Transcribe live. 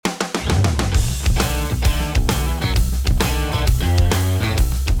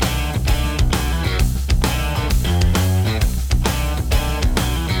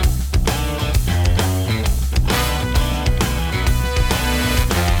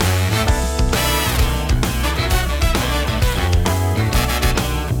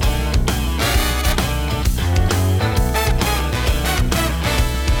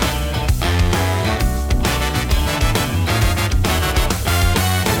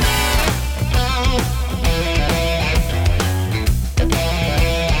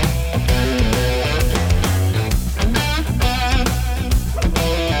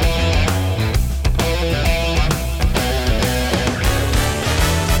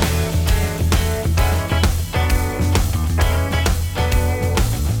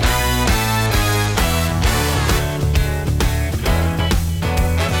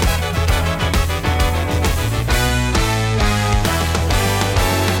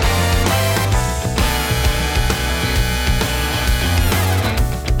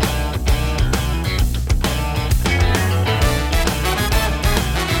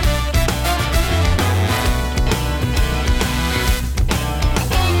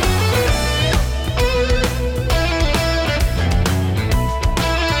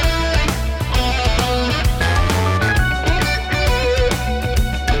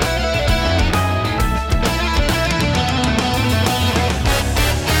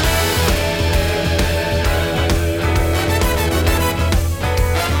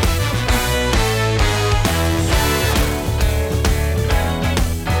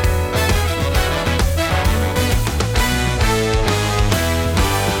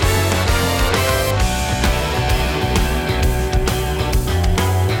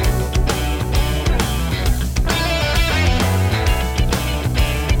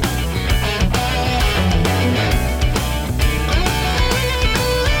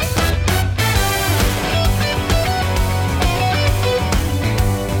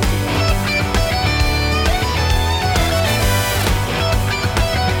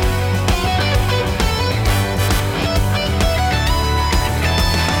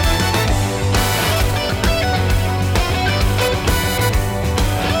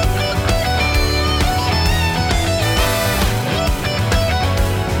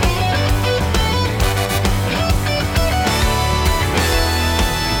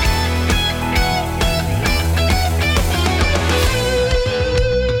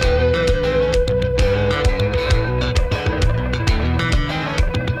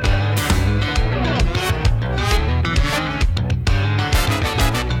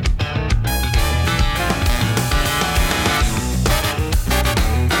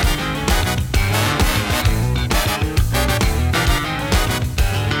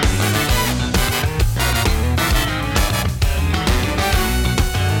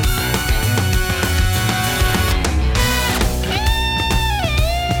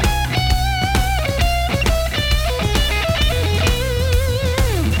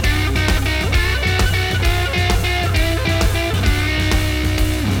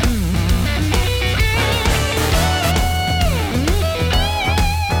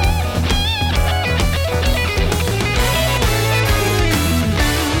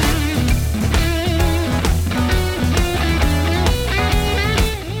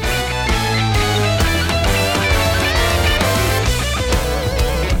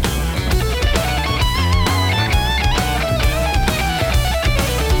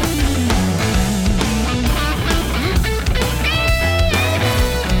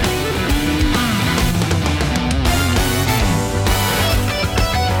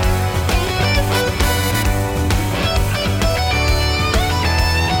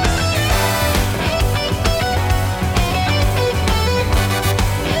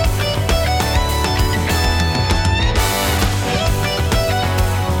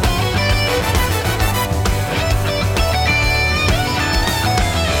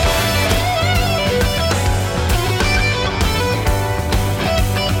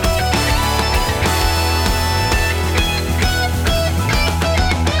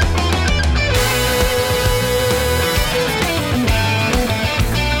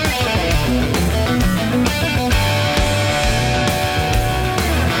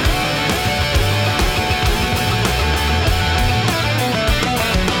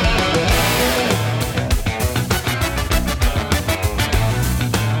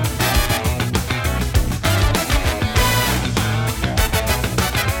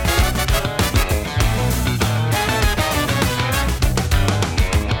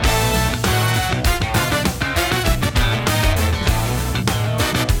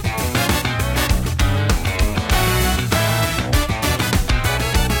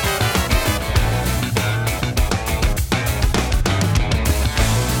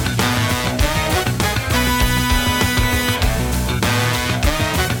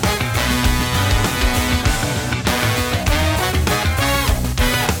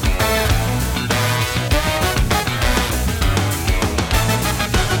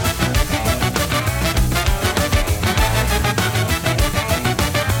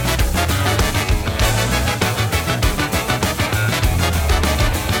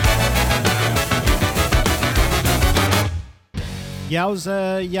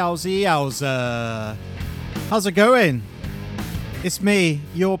Yowza, yowza, yowza. How's it going? It's me,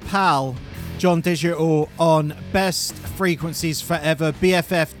 your pal, John Digital on Best Frequencies Forever,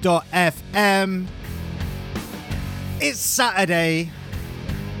 BFF.FM. It's Saturday.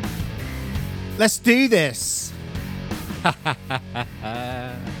 Let's do this.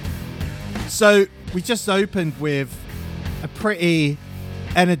 So, we just opened with a pretty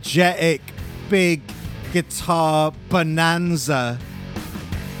energetic, big guitar bonanza.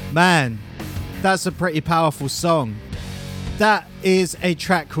 Man, that's a pretty powerful song. That is a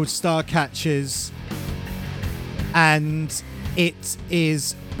track called Starcatchers, and it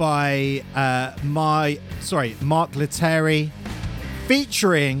is by Mark Lettieri,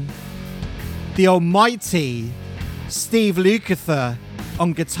 featuring the almighty Steve Lukather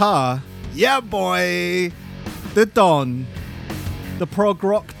on guitar. Yeah, boy, the Don, the prog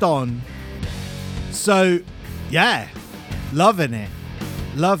rock Don. So, yeah, loving it.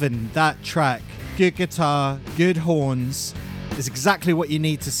 Loving that track. Good guitar, good horns. Is exactly what you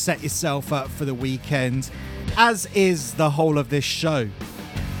need to set yourself up for the weekend, as is the whole of this show.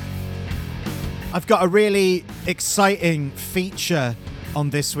 I've got a really exciting feature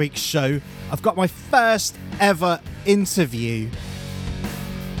on this week's show. I've got my first ever interview.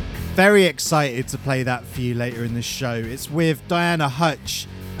 Very excited to play that for you later in the show. It's with Diana Hutch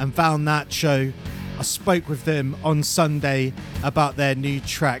and Val Nacho. I spoke with them on Sunday about their new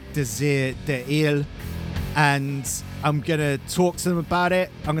track, Désir d'Île, and I'm going to talk to them about it.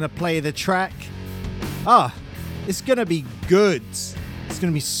 I'm going to play the track. It's going to be good. It's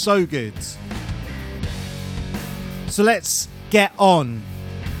going to be so good. So let's get on,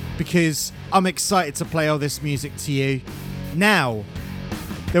 because I'm excited to play all this music to you. Now,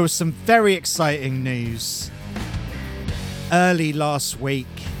 there was some very exciting news early last week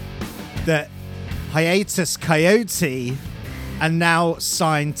that Hiatus Kaiyote are now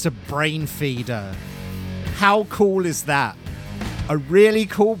signed to Brainfeeder. How cool is that? A really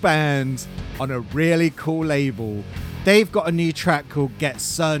cool band on a really cool label. They've got a new track called Get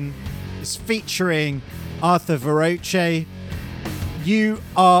Sun. It's featuring Arthur Veroche. You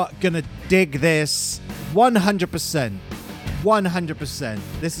are gonna dig this 100%. 100%.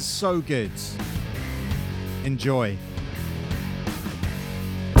 This is so good. Enjoy.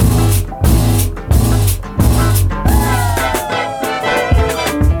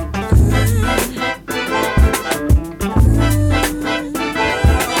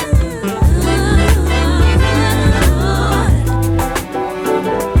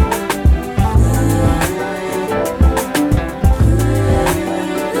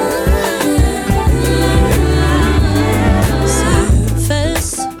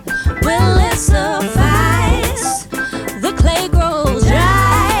 Will it suffice?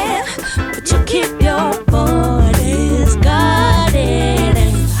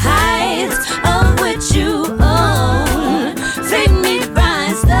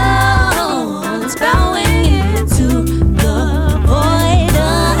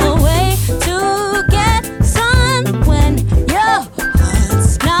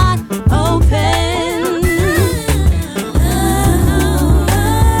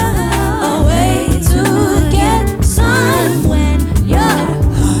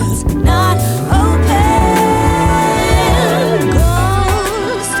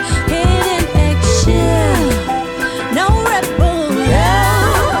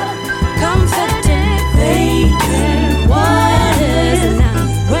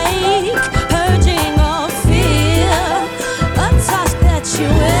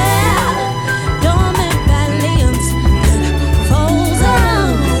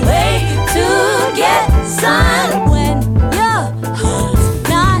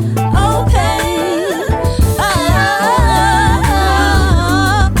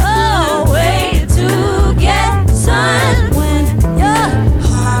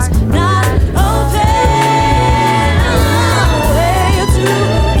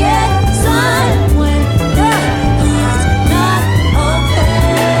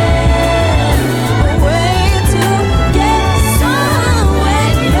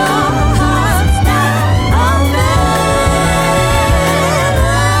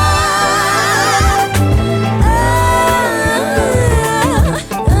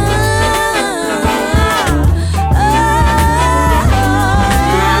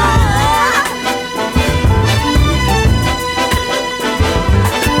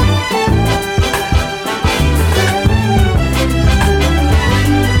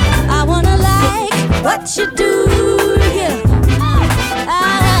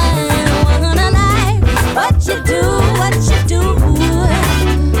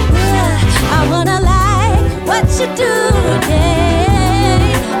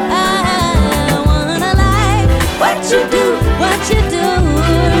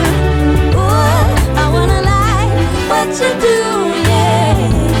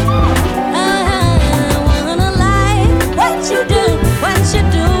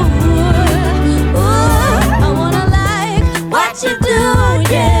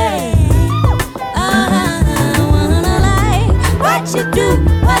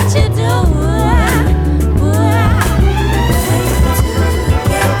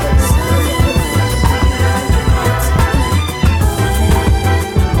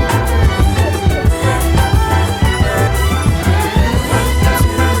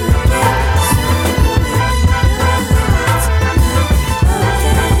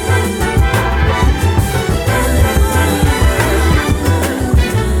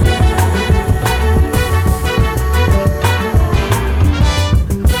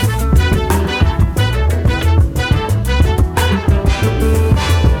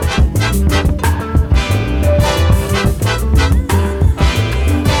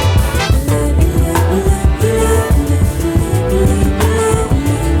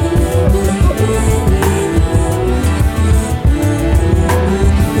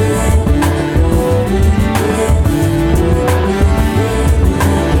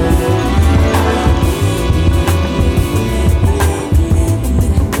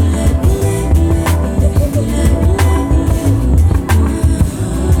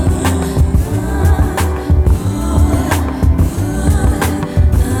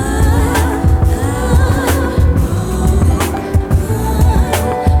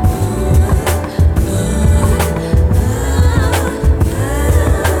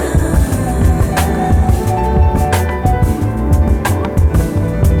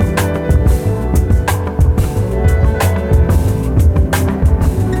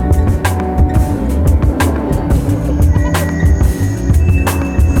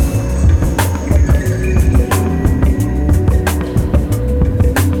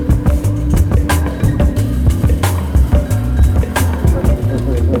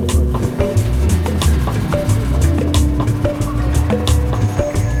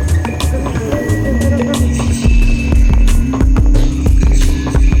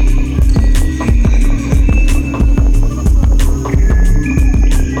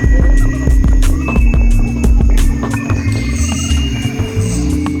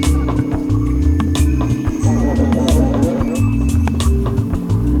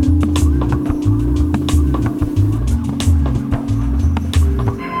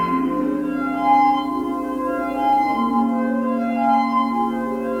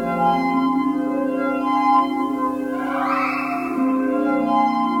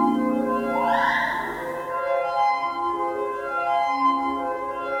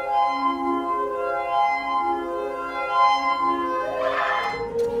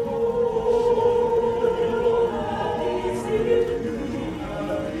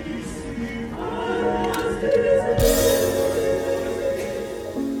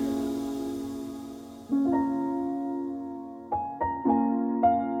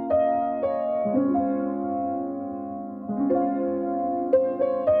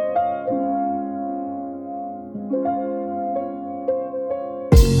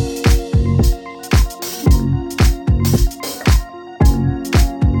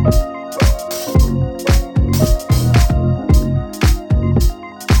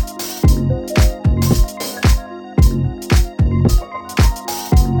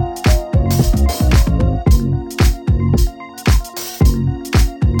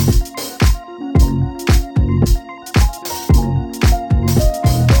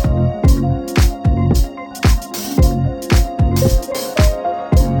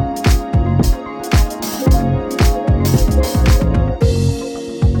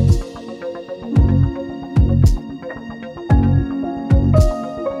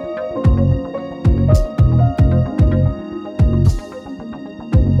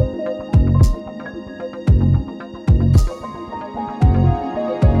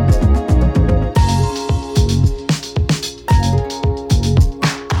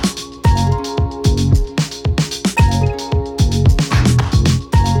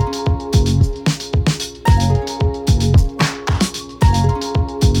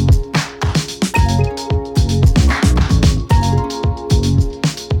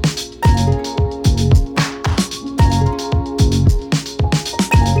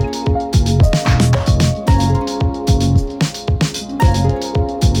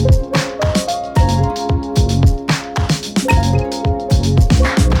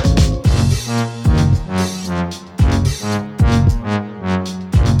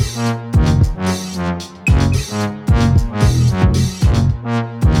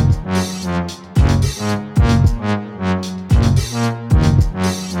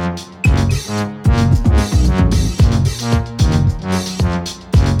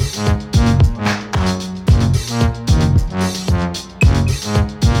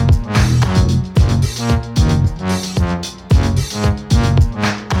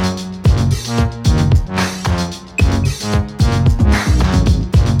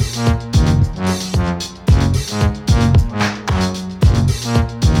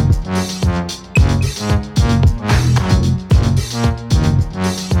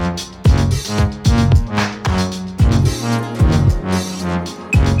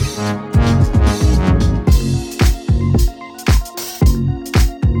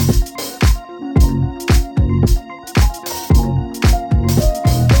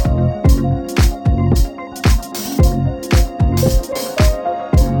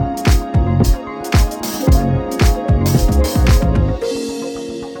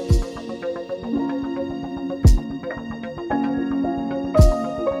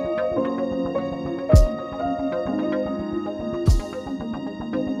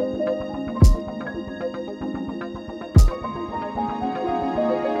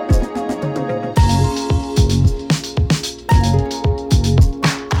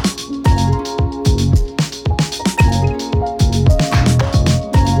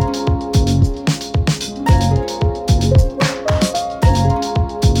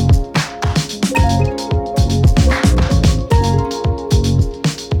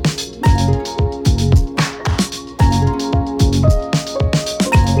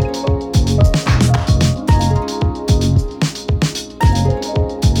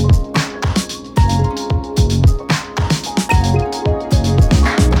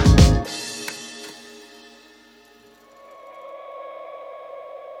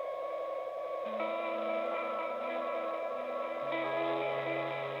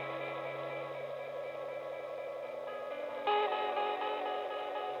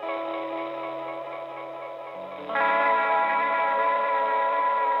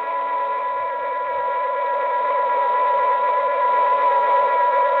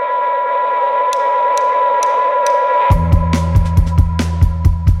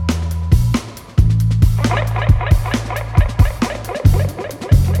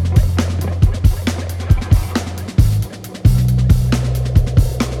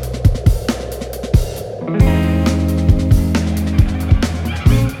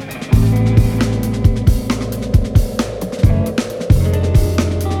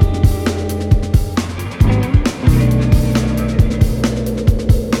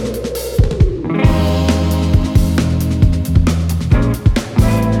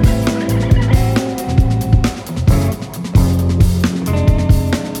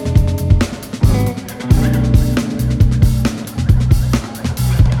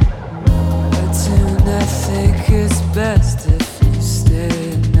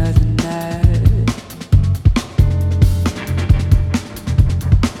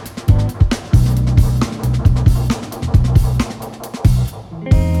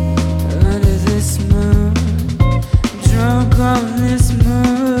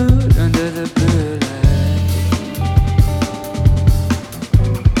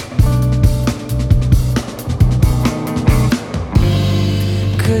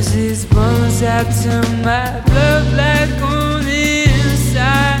 'Cause these bones have turned my blood black on the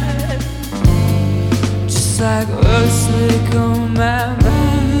inside, just like oil slick on my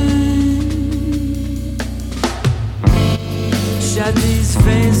mind. Shot these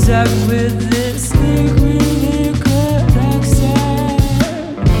veins up with this liquid oxide,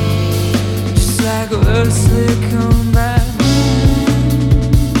 just like oil slick on my mind.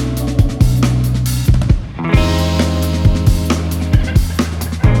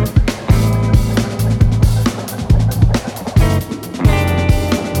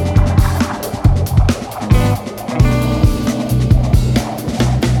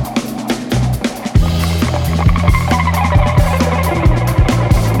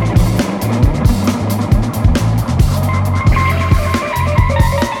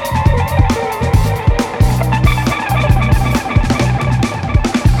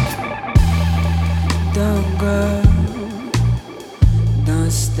 Don't go,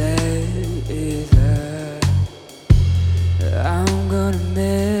 don't stay either. I'm gonna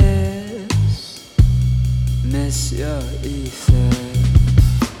miss your ether.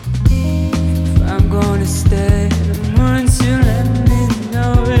 If I'm gonna stay, won't you let me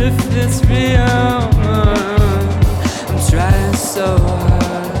know if it's real? I'm trying so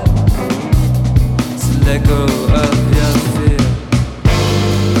hard to let go of your fear,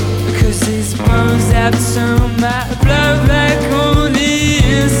 because these bones have turned my blood back on the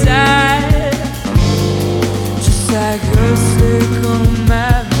inside, just like your slick on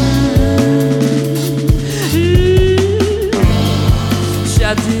my mind.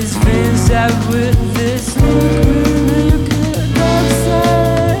 Shot these veins out with this liquid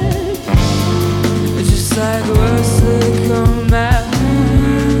oxide, just like your slick on my mind.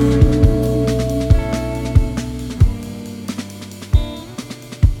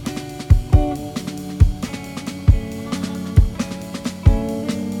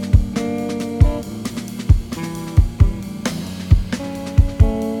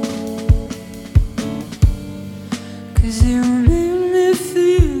 Cause you made me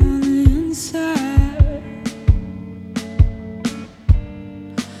feel the inside,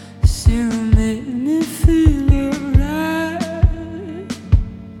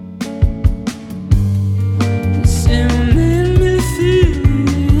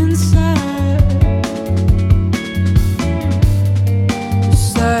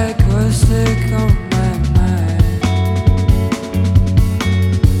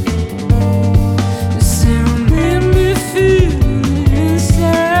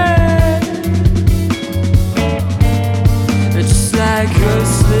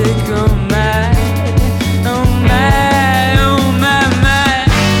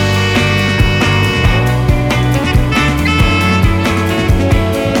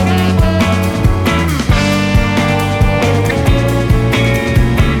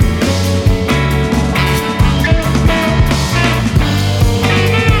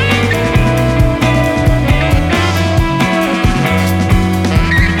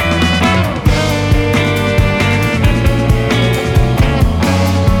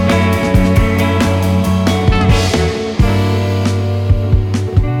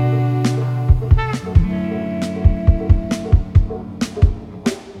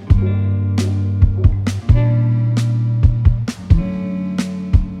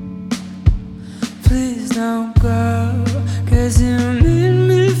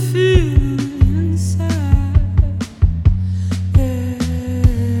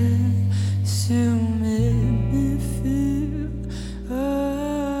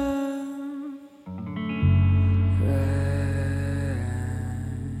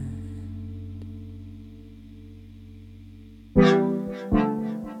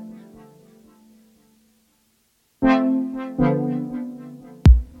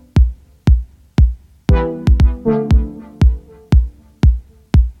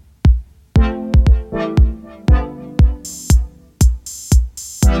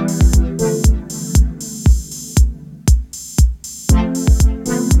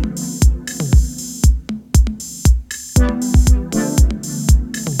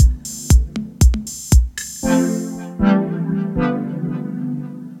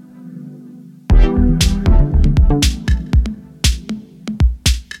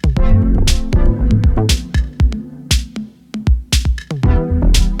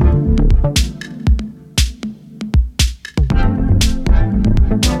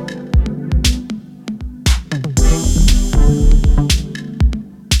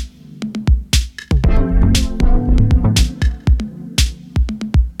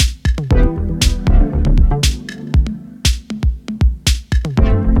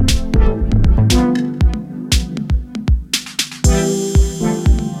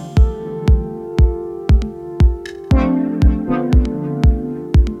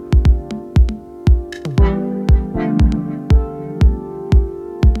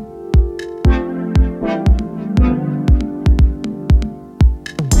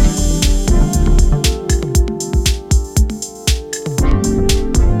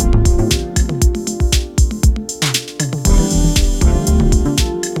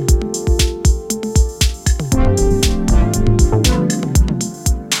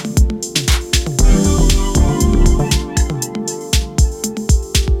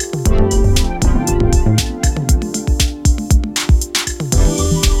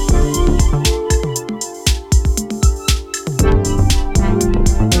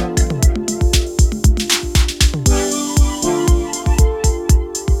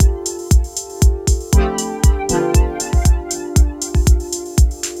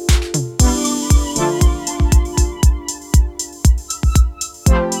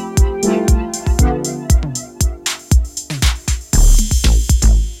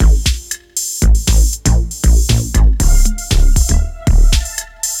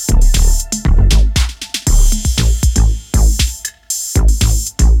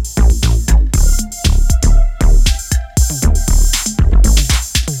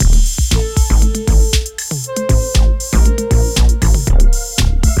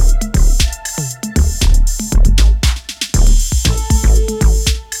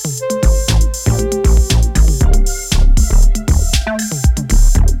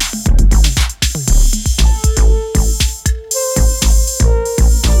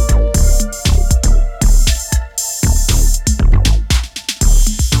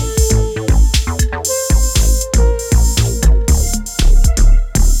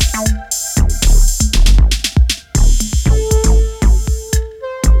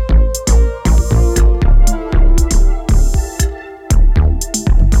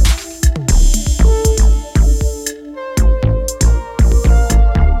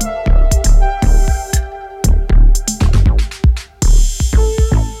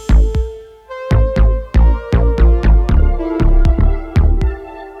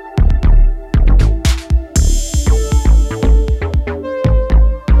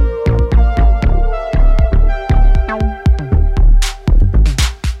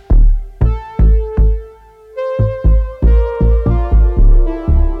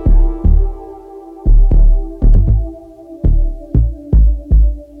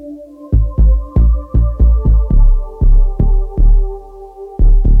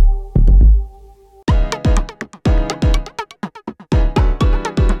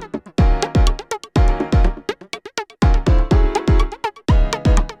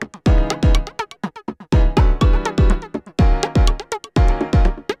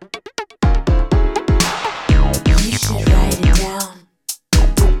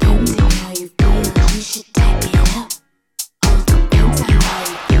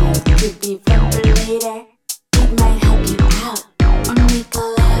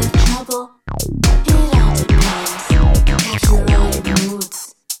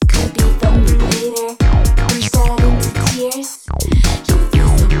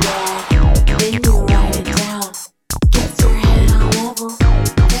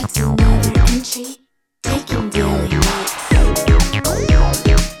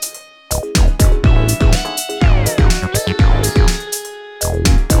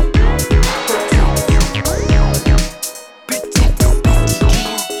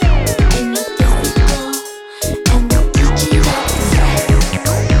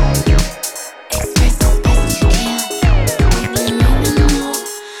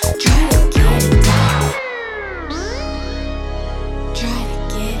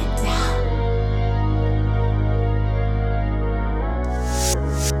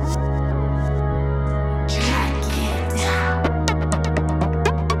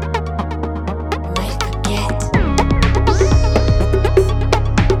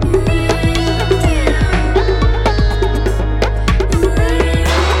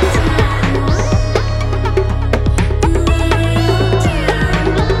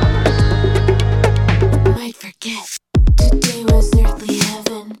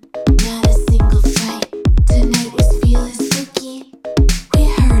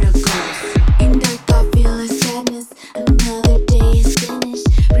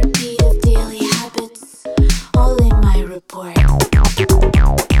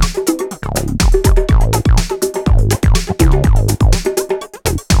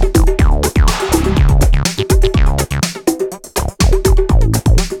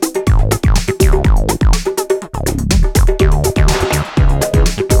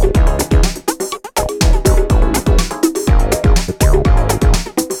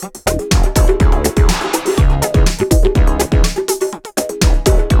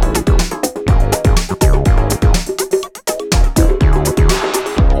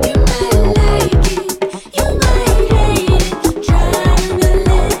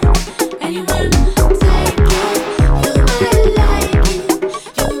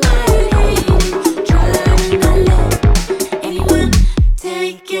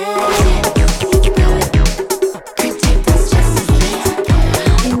 You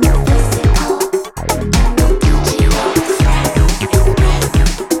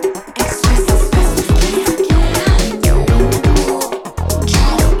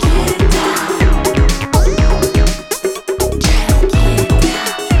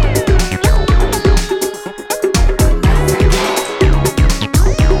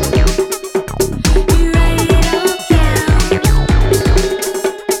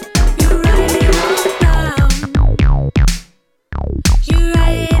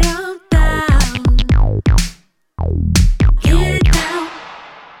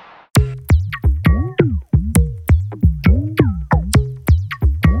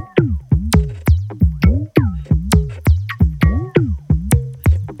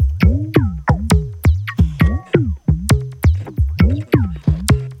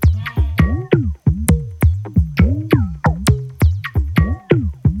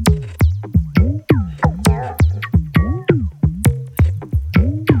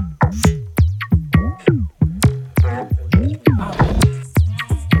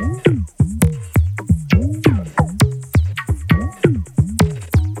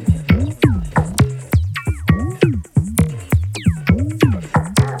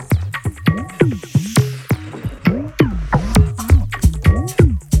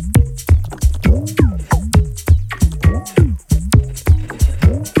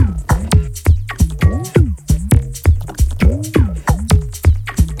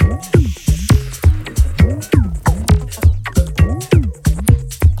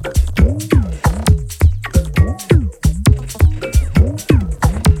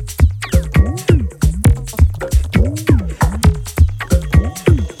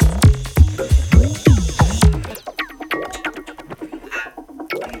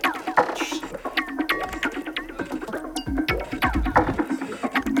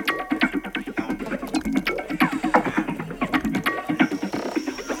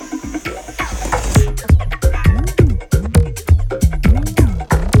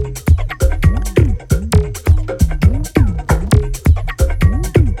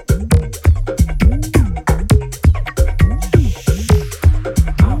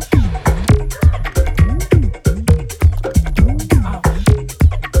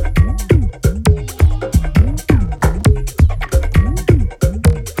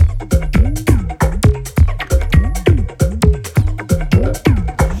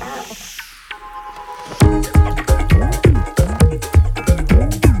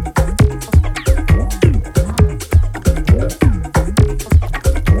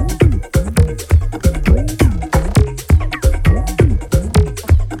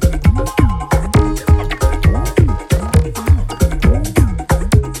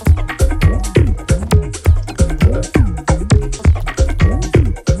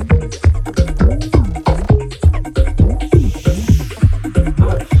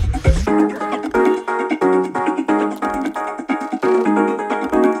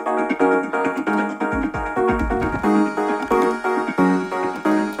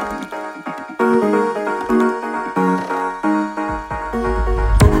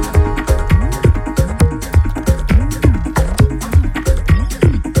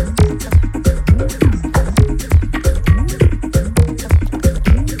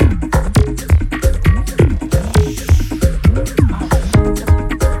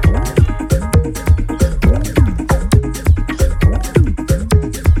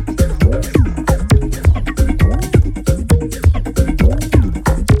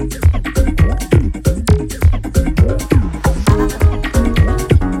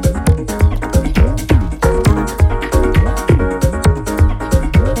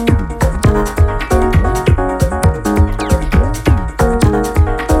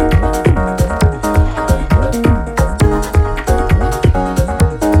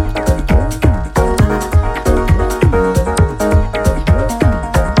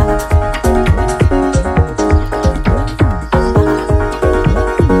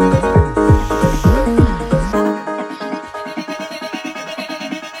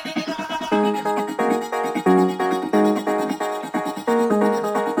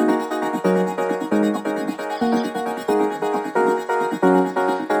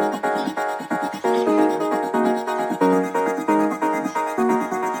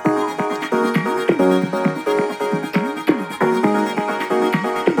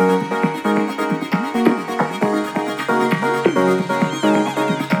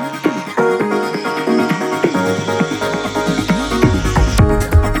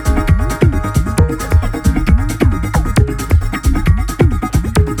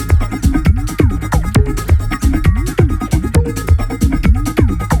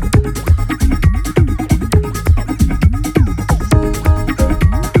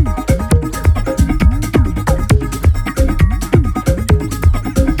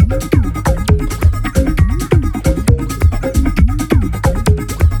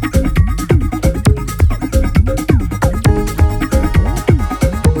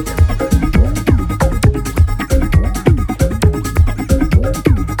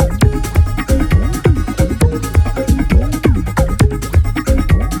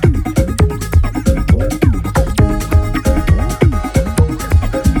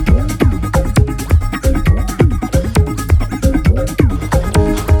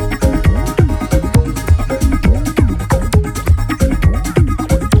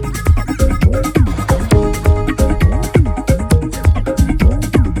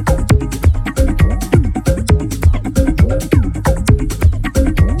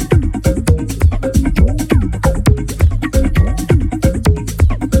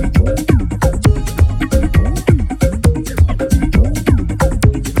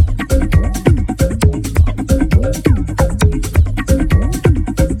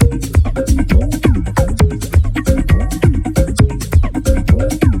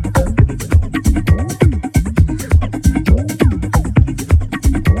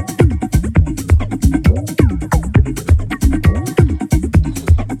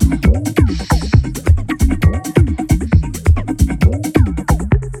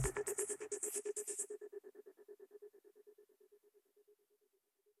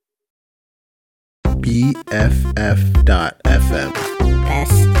BFF.FM.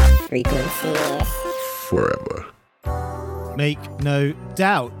 Best frequency forever. Make no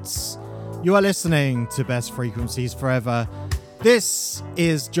doubts. You are listening to Best Frequencies Forever. This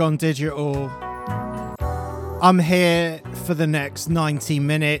is John Digital. I'm here for the next 90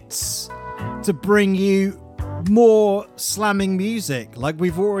 minutes to bring you more slamming music like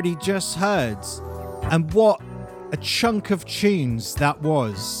we've already just heard. And what a chunk of tunes that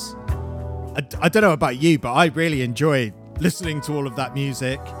was. I don't know about you, but I really enjoyed listening to all of that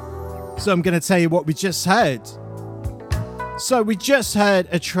music. So I'm going to tell you what we just heard. So we just heard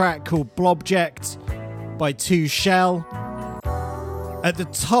a track called Blobject by 2 Shell. At the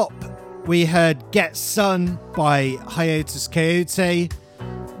top, we heard Get Sun by Hiatus Coyote.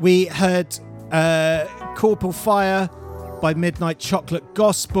 We heard Corporal Fire by Midnight Chocolate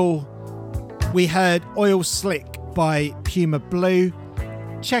Gospel. We heard Oil Slick by Puma Blue.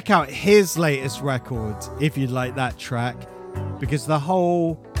 Check out his latest record if you'd like that track, because the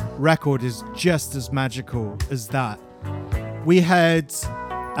whole record is just as magical as that. We heard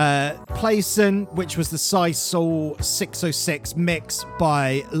Playson, which was the Psy Soul 606 mix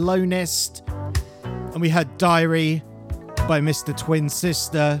by Lonist. And we heard Diary by Mr. Twin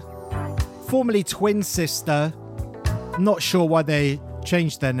Sister, formerly Twin Sister. Not sure why they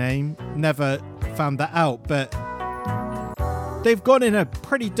changed their name. Never found that out, but they've gone in a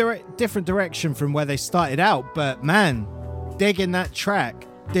pretty different direction from where they started out. But man, digging that track.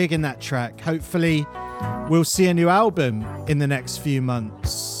 Hopefully we'll see a new album in the next few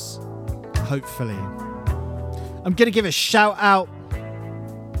months. Hopefully. I'm going to give a shout out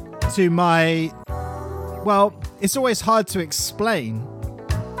to my... Well, it's always hard to explain,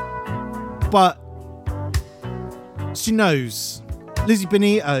 but she knows. Lizzie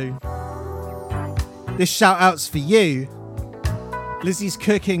Benito. This shout out's for you. Lizzie's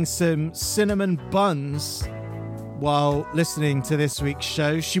cooking some cinnamon buns while listening to this week's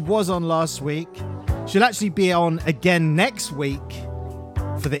show. She was on last week. She'll actually be on again next week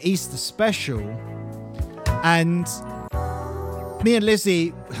for the Easter special. And me and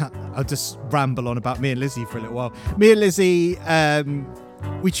Lizzie, I'll just ramble on about me and Lizzie for a little while. Me and Lizzie,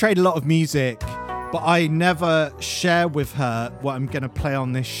 we trade a lot of music, but I never share with her what I'm going to play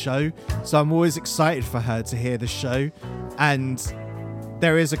on this show. So I'm always excited for her to hear the show. And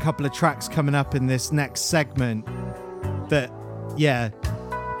there is a couple of tracks coming up in this next segment that, yeah,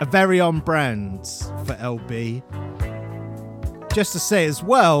 are very on brand for LB. Just to say as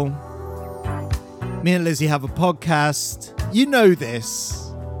well, me and Lizzie have a podcast. You know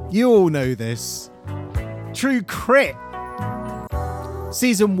this. You all know this. True Crit.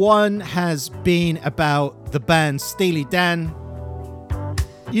 Season 1 has been about the band Steely Dan.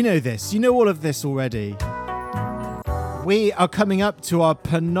 You know this. You know all of this already. We are coming up to our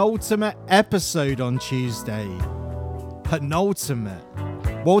penultimate episode on Tuesday. Penultimate.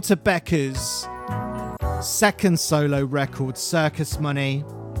 Walter Becker's second solo record, Circus Money.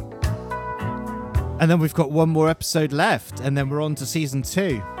 And then we've got one more episode left, and then we're on to season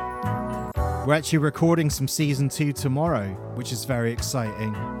 2. We're actually recording some season 2 tomorrow, which is very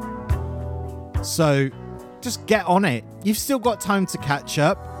exciting. So just get on it. You've still got time to catch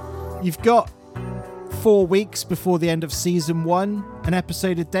up. You've got 4 weeks before the end of season 1, an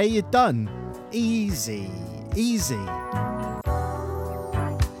episode a day, you're done. Easy.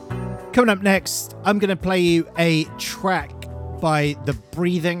 Coming up next, I'm going to play you a track by The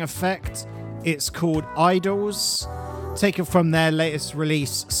Breathing Effect. It's called Idols, taken from their latest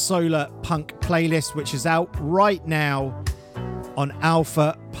release, Solar Punk Playlist, which is out right now on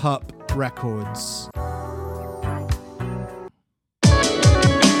Alpha Pup Records.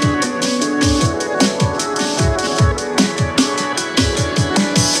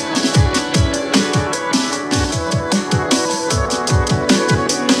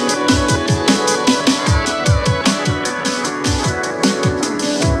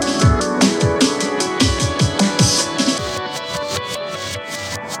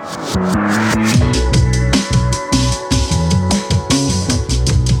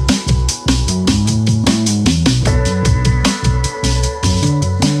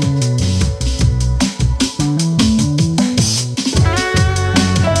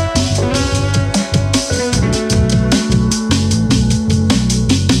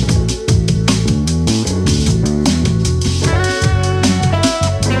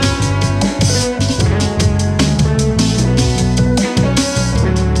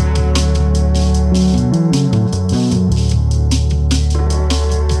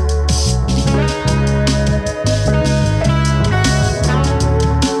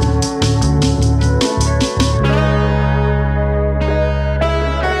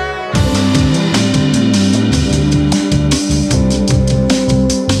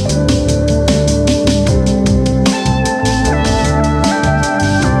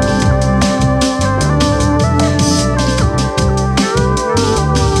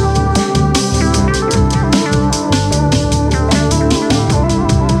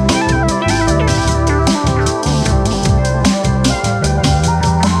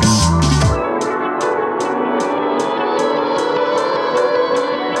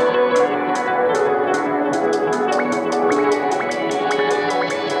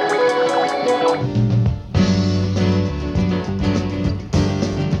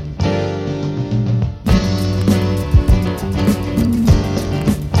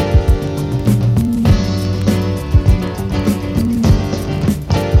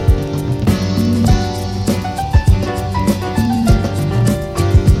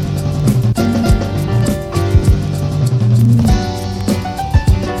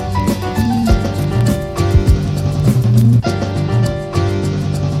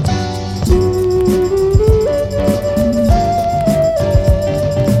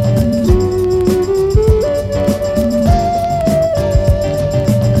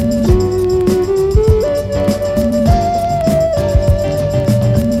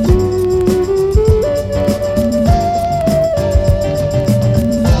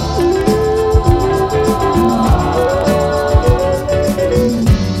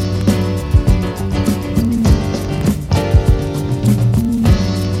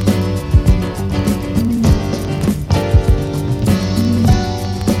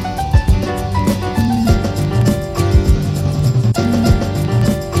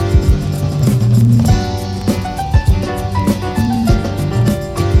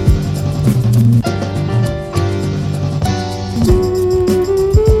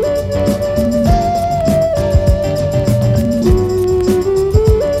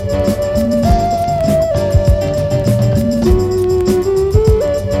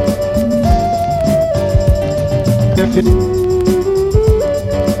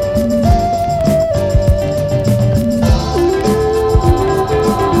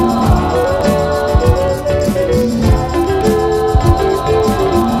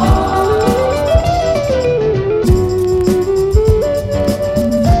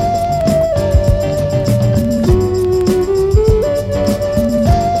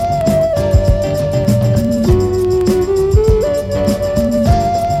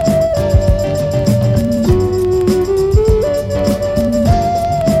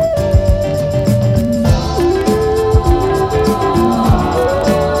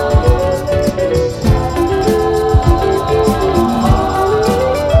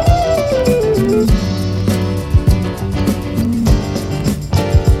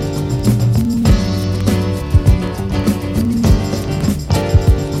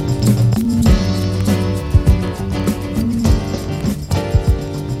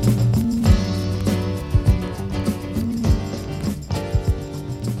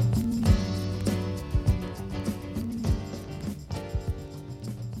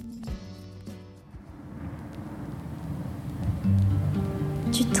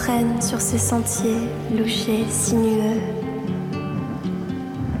 traîne sur ces sentiers louchés, sinueux.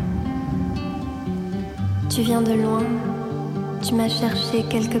 Tu viens de loin, tu m'as cherché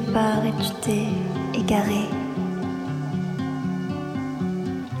quelque part et tu t'es égaré.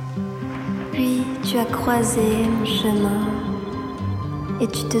 Puis tu as croisé mon chemin et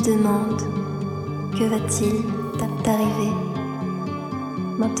tu te demandes que va-t-il t'arriver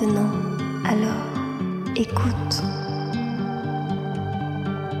maintenant. Alors, écoute.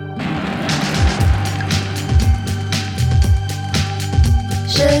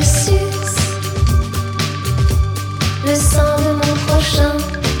 Je suce le sang de mon prochain.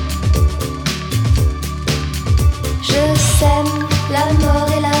 Je sème la mort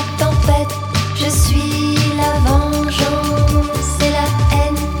et la tempête. Je suis la vengeance et la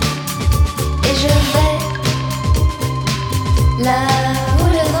haine. Et je vais là où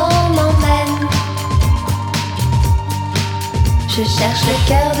le vent m'emmène. Je cherche le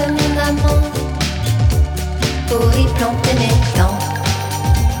cœur de mon amant pour y planter mes dents.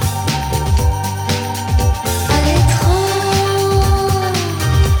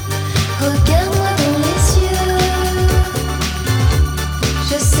 Regarde-moi dans les yeux.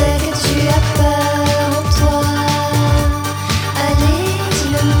 Je sais que tu as peur en toi. Allez,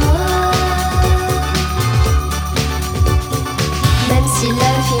 dis-le-moi. Même si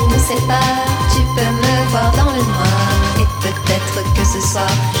la vie nous sépare, tu peux me voir dans le noir. Et peut-être que ce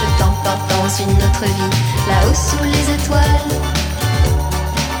soir, je t'emporte dans une autre vie, là-haut sous les étoiles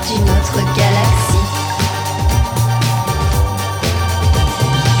d'une autre galaxie.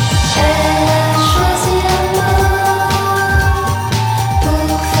 Elle a choisi la mort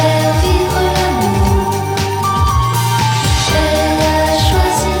pour faire vivre l'amour. Elle a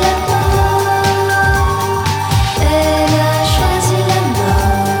choisi la mort. Elle a choisi la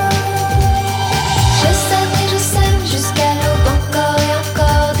mort. Je sème jusqu'à l'aube encore et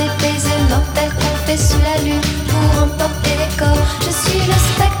encore. Des baisers mortels qu'on fait sous la lune pour emporter les corps. Je suis le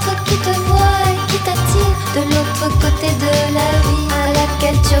spectre qui te voit et qui t'attire de l'autre côté de la vie à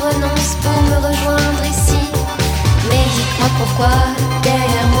laquelle tu renonces pour me rejoindre ici. Mais dites-moi pourquoi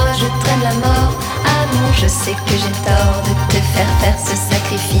derrière moi je traîne la mort. Amour, je sais que j'ai tort de te faire ce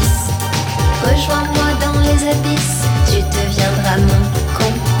sacrifice. Rejoins-moi dans les abysses, tu deviendras mon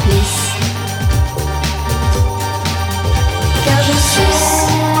complice. Car je suce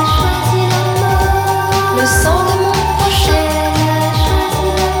le sang de mon prochain.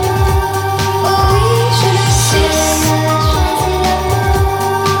 Oh oui, je le suce.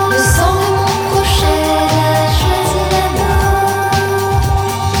 Le sang de mon prochain. Elle a choisi la mort.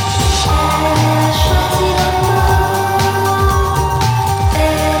 Elle a choisi la mort.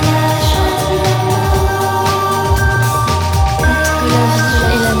 Elle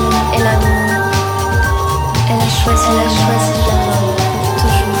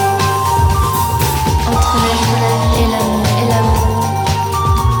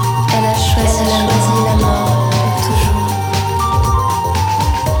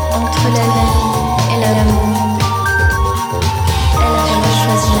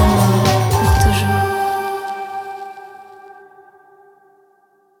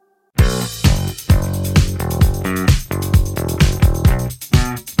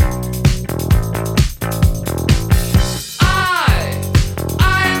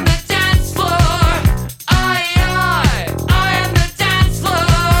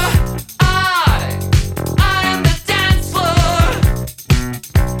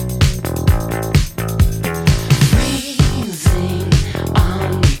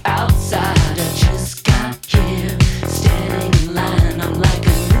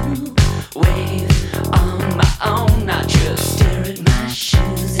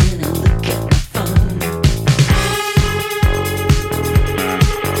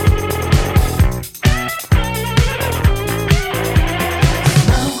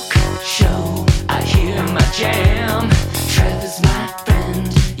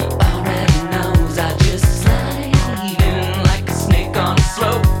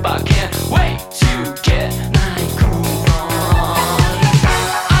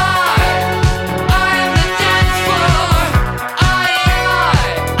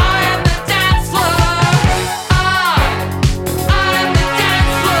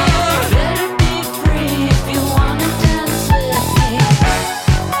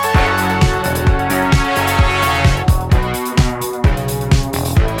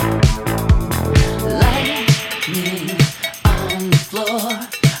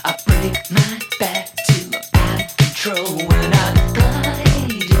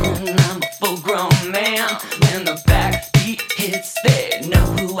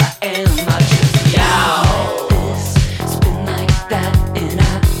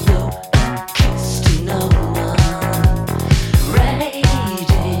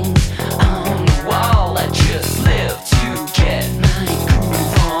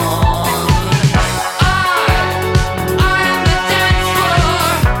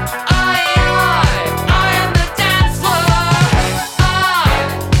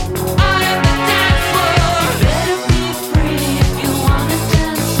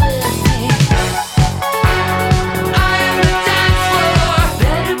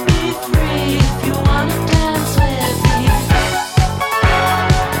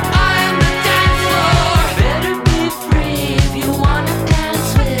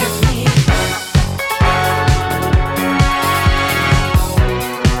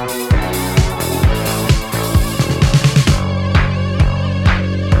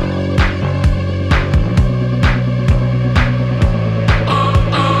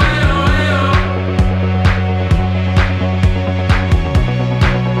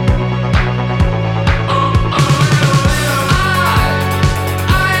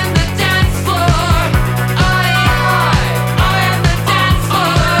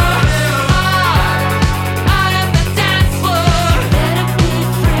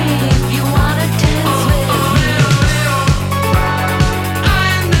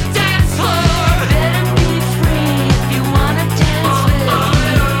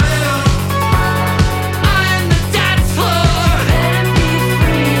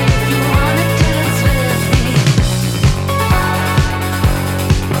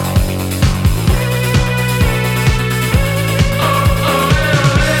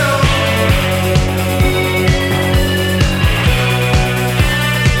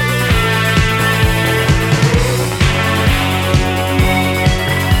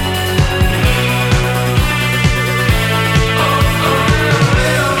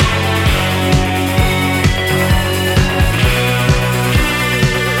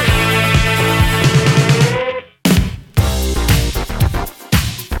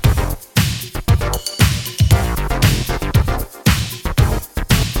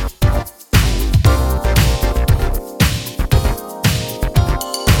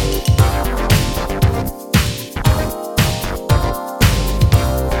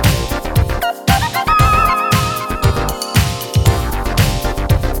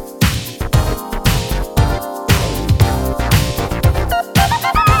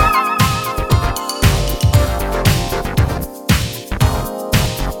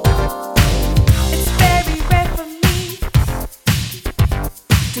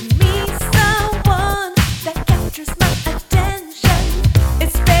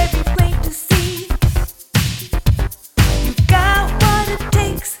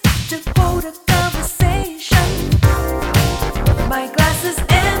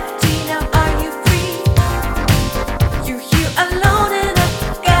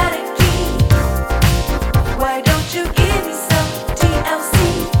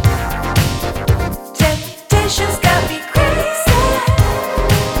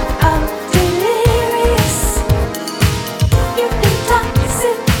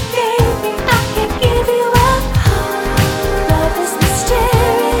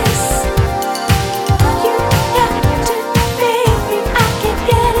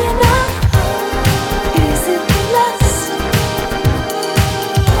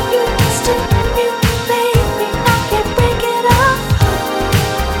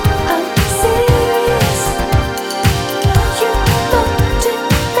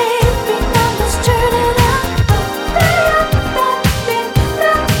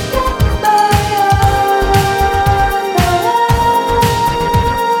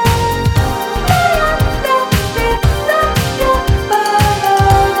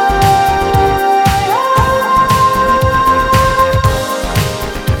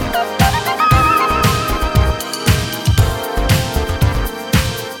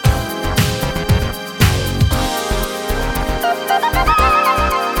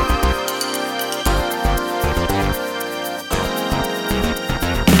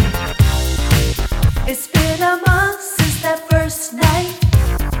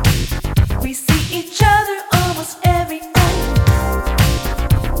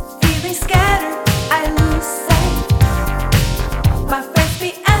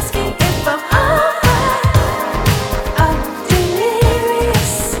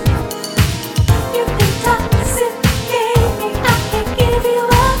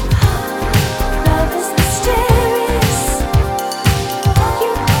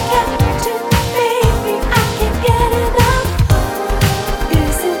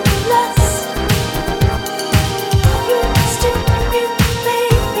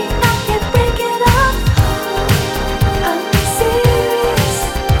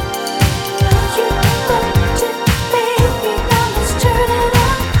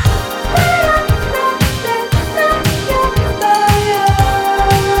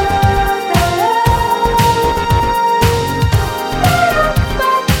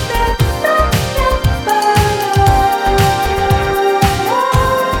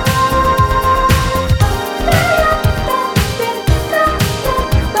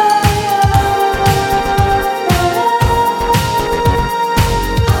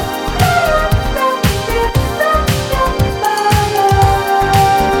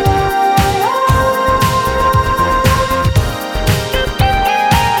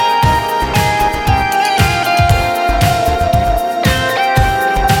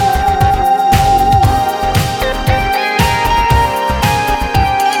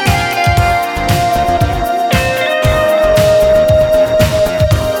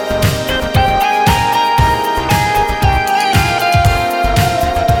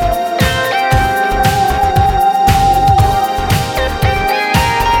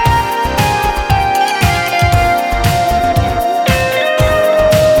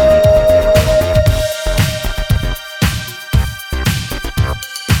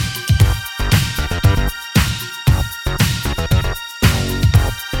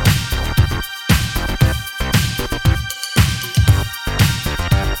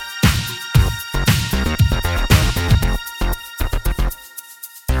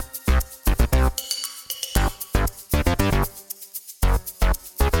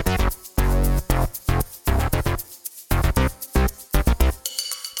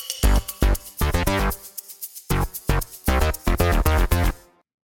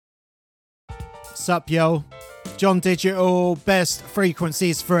Sup, yo? John Digital, best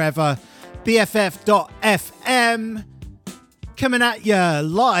frequencies forever. BFF.FM. Coming at ya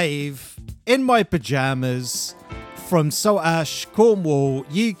live in my pajamas from Saltash, Cornwall,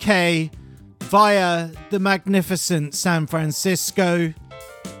 UK, via the magnificent San Francisco.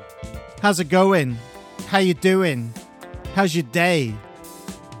 How's it going? How you doing? How's your day?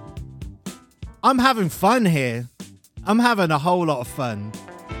 I'm having fun here. I'm having a whole lot of fun.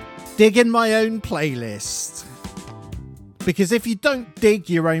 Digging my own playlist. Because if you don't dig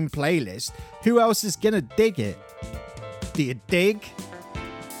your own playlist, who else is gonna dig it? Do you dig?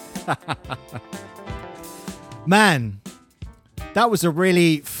 Man, that was a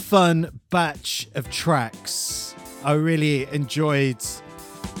really fun batch of tracks. I really enjoyed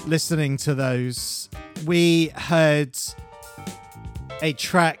listening to those. We heard a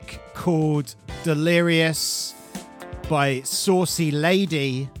track called Delirious by Saucy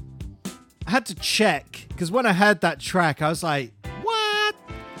Lady. I had to check because when I heard that track, I was like, what?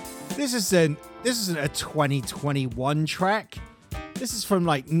 This isn't a 2021 track. This is from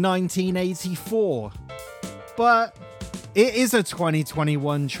like 1984. But it is a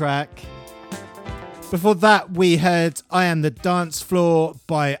 2021 track. Before that, we heard I Am the Dance Floor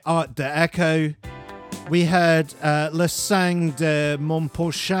by Art de Echo. We heard Le Sang de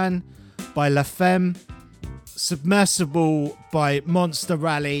Montpochan by La Femme. Submersible by Monster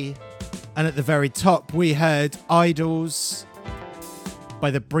Rally. And at the very top, we heard Idols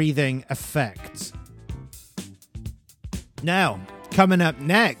by The Breathing Effect. Now, coming up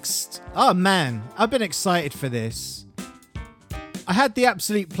next. Oh man, I've been excited for this. I had the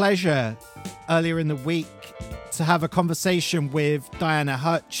absolute pleasure earlier in the week to have a conversation with Diana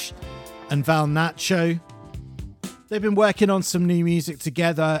Hutch and Val Nacho. They've been working on some new music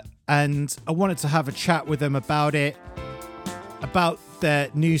together, and I wanted to have a chat with them about it, about their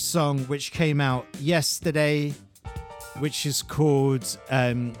new song which came out yesterday, which is called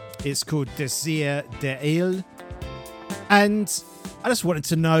Désir d'Île. And I just wanted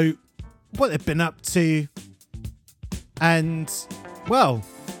to know what they've been up to. And, well,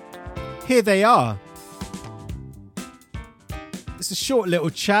 here they are. It's a short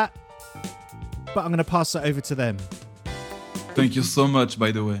little chat, but I'm going to pass it over to them. Thank you so much,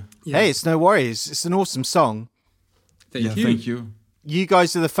 by the way. Yeah. Hey, it's no worries. It's an awesome song. Thank you. You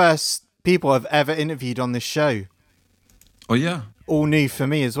guys are the first people I've ever interviewed on this show. Oh, yeah? All new for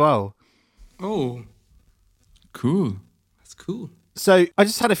me as well. Oh. Cool. That's cool. So I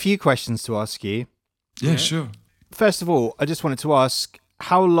just had a few questions to ask you. Yeah, sure. First of all, I just wanted to ask,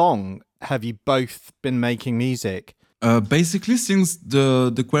 how long have you both been making music? Basically since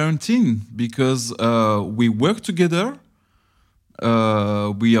the quarantine, because we work together.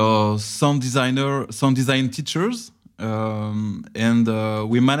 We are sound design teachers, and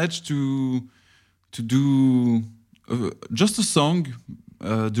we managed to do just a song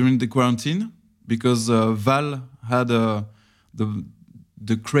during the quarantine, because Val had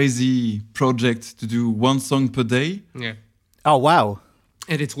the crazy project to do one song per day. Yeah. Oh wow!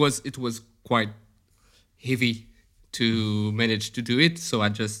 And it was quite heavy to manage to do it, so I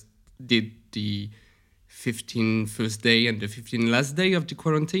just did the 15 first day and the 15 last day of the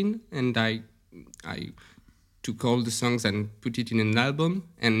quarantine, and I took all the songs and put it in an album.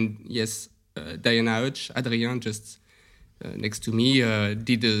 And yes, Diana Hutch, Adrien, just next to me,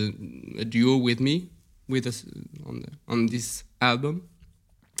 did a duo with me with us on this album.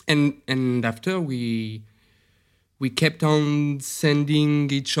 And after we kept on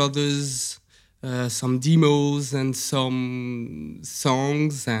sending each other's some demos and some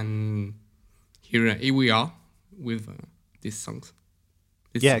songs, and here we are with these songs.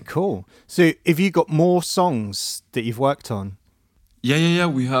 Cool. So have you got more songs that you've worked on? Yeah.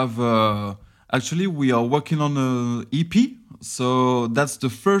 We have, actually we are working on an EP. So that's the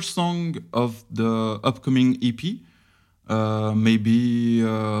first song of the upcoming EP. Maybe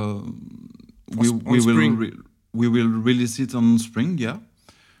we will release it on spring, yeah.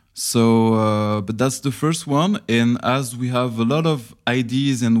 So, but that's the first one. And as we have a lot of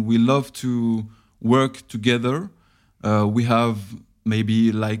ideas and we love to work together, we have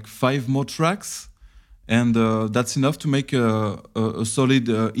maybe like 5 more tracks, and that's enough to make a solid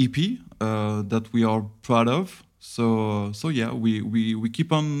EP that we are proud of. So yeah, we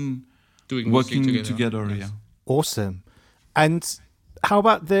keep on working together. Yes. Yeah. Awesome. And how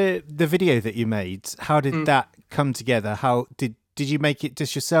about the video that you made? How did that come together? How did you make it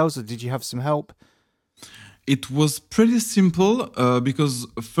just yourselves, or did you have some help? It was pretty simple because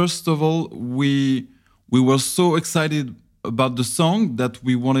first of all, we were so excited about the song that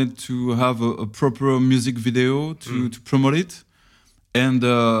we wanted to have a proper music video to promote it. And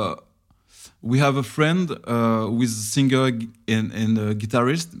we have a friend who is a singer and a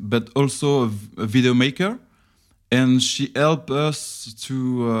guitarist, but also a video maker, and she helped us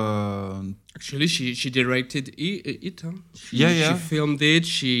to. Actually, she directed it. Huh? Yeah. She filmed it.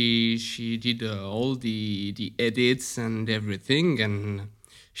 She did all the edits and everything, and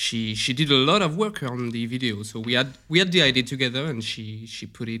she did a lot of work on the video. So we had the idea together, and she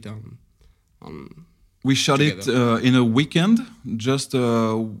put it on. We shot together. it in a weekend. Just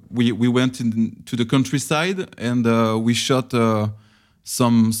we went to the countryside and we shot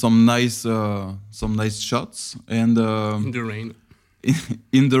some nice shots and In the rain.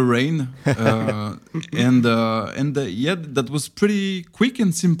 in the rain and yeah, that was pretty quick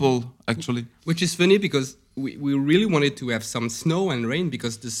and simple actually. Which is funny because we really wanted to have some snow and rain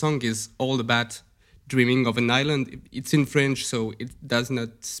because the song is all about dreaming of an island. It's in French, so it does not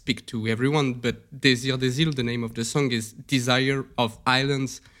speak to everyone, but Désir des îles, the name of the song, is Desire of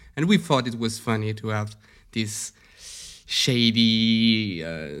Islands. And we thought it was funny to have this shady,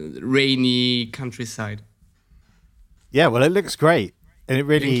 rainy countryside. Yeah, well, it looks great, and it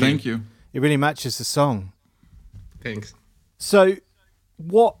really Thank you. It really matches the song. Thanks. So,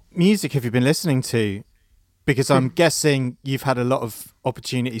 what music have you been listening to? Because I'm guessing you've had a lot of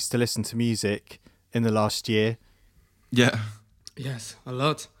opportunities to listen to music in the last year. Yeah. Yes, a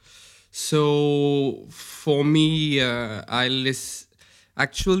lot. So for me,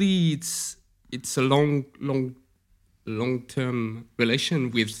 actually, it's a long-term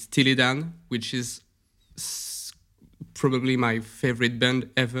relation with Steely Dan, which is probably my favorite band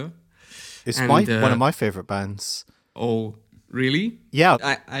ever. It's And, one of my favorite bands. Oh, really? Yeah.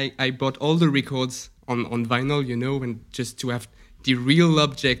 I bought all the records on vinyl, and just to have the real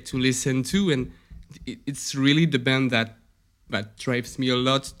object to listen to, and it's really the band that drives me a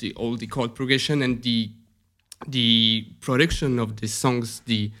lot. All the chord progression and the production of the songs,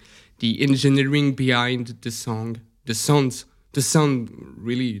 the engineering behind the song, the sound,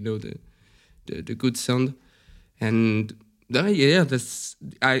 really, the good sound, and yeah,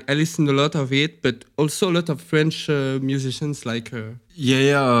 I listened a lot of it, but also a lot of French musicians like.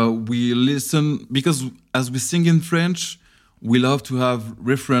 We listen because as we sing in French, we love to have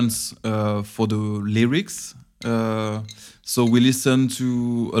reference for the lyrics. So we listen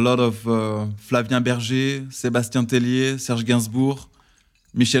to a lot of Flavien Berger, Sébastien Tellier, Serge Gainsbourg,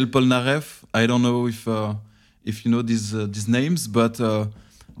 Michel Polnareff. I don't know if you know these names, but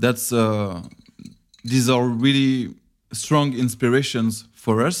these are really strong inspirations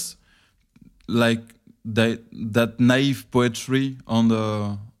for us, like that naive poetry on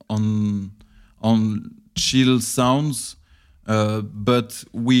chill sounds. But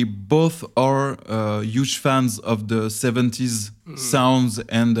we both are huge fans of the 70s sounds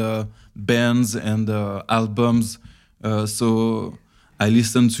and bands and albums. So I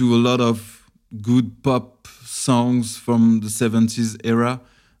listen to a lot of good pop songs from the 70s era,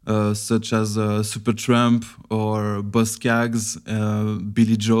 such as Supertramp or Boss Skaggs,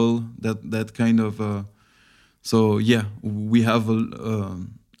 Billy Joel, that kind of. So yeah, we have a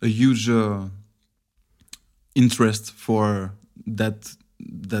huge interest for that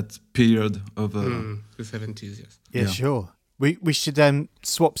period of the 70s. Yes. Yeah, sure. We should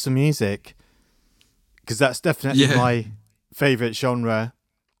swap some music, because that's definitely my favorite genre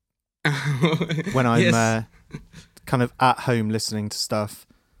when I'm kind of at home listening to stuff.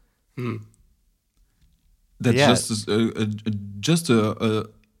 That's just a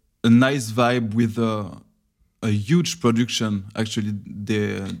nice vibe with a huge production. Actually,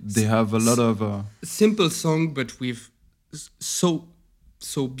 they have a lot of simple song, but with so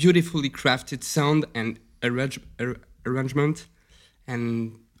beautifully crafted sound and arrangement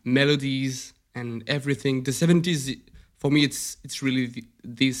and melodies and everything. The 70s, for me, it's really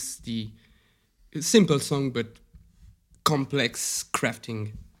the simple song but complex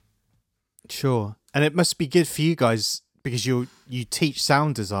crafting. Sure. And it must be good for you guys because you teach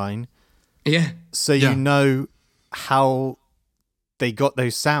sound design. Yeah. So you know how they got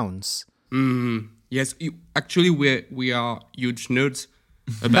those sounds. Yes, actually, we are huge nerds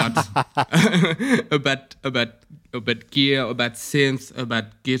about about gear, about synths,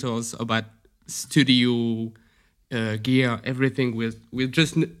 about guitars, about studio gear, everything. We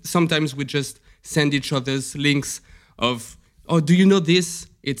just sometimes we just send each other's links of, oh, do you know this?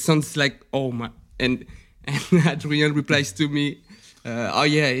 It sounds like, oh my, and Adrien replies to me, oh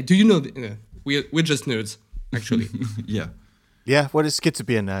yeah, do you know? We're just nerds, actually. Yeah. Yeah, well, it's good to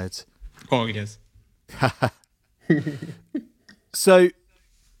be a nerd. Oh yes. So,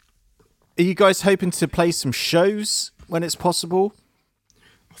 are you guys hoping to play some shows when it's possible?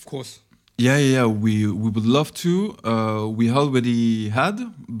 Of course. Yeah. We would love to. We already had,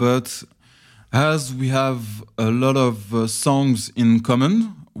 but as we have a lot of songs in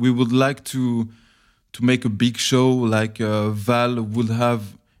common, we would like to make a big show. Like Val would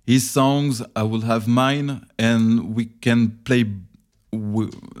have his songs, I will have mine, and we can play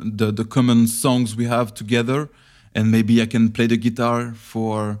the common songs we have together. And maybe I can play the guitar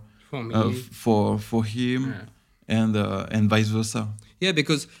for me. For him, and vice versa. Yeah,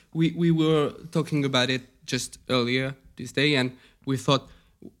 because we were talking about it just earlier this day, and we thought,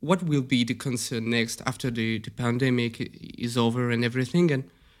 what will be the concert next after the pandemic is over and everything? And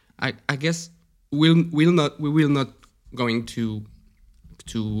I guess we will not going to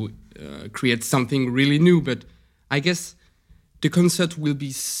create something really new, but I guess the concert will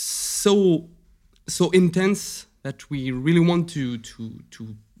be so intense that we really want to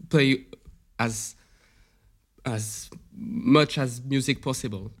play as much as music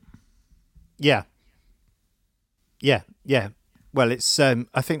possible. Yeah. Well, it's I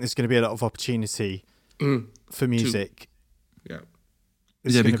think there's going to be a lot of opportunity for music.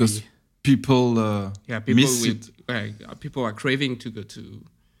 It's gonna because people people miss it. People are craving to go to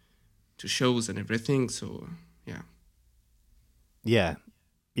shows and everything. So yeah,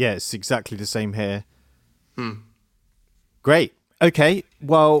 it's exactly the same here. Great. Okay.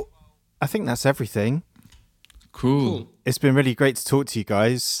 Well, I think that's everything. Cool. It's been really great to talk to you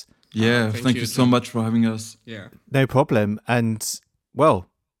guys. Yeah, thank you so much for having us. Yeah. No problem. And, well,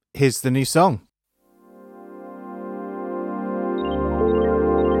 here's the new song.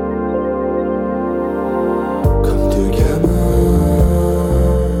 Comme deux gamins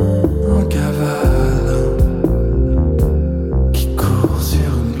en cavale qui courent sur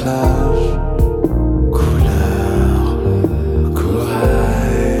une plage, couleur corail.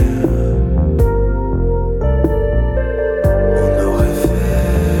 On aurait fait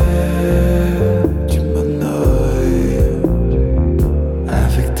du monoeil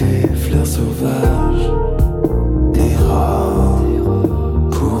avec des fleurs sauvages, des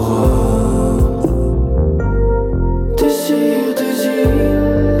robes pour hommes. Désir,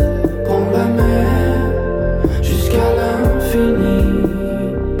 prends la mer jusqu'à l'infini.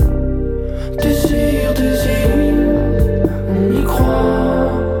 Désir, on y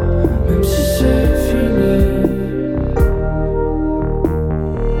croit, même si c'est fini.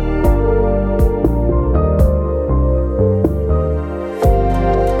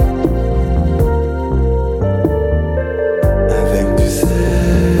 Avec du sel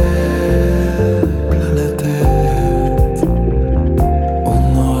plein la tête, on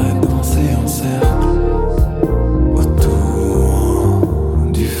aurait dansé en cercle autour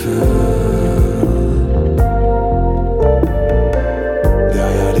du feu.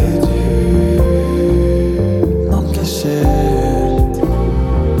 Derrière les dunes, dans de cachette,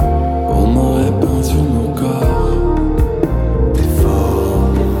 on aurait peint sur nos corps des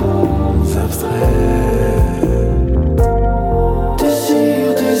formes abstraites.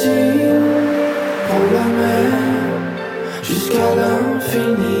 Désir, prends la mer jusqu'à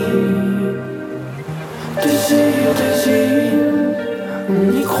l'infini. Désir, on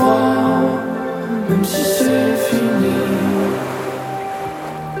y croit, même si c'est fini.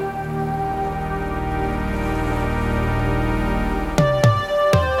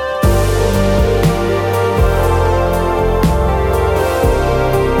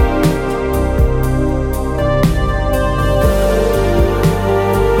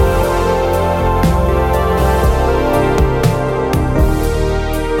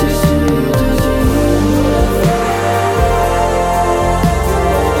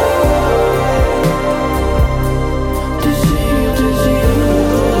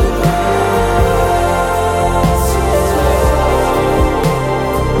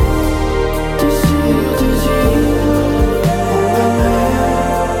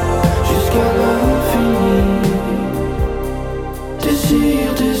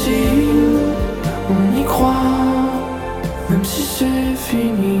 On y croit, même si c'est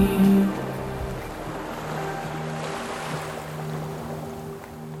fini.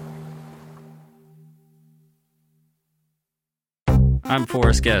 I'm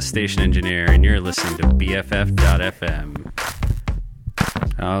Forrest Guest, station engineer, and you're listening to BFF.FM.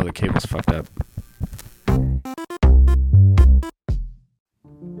 Oh, the cable's fucked up.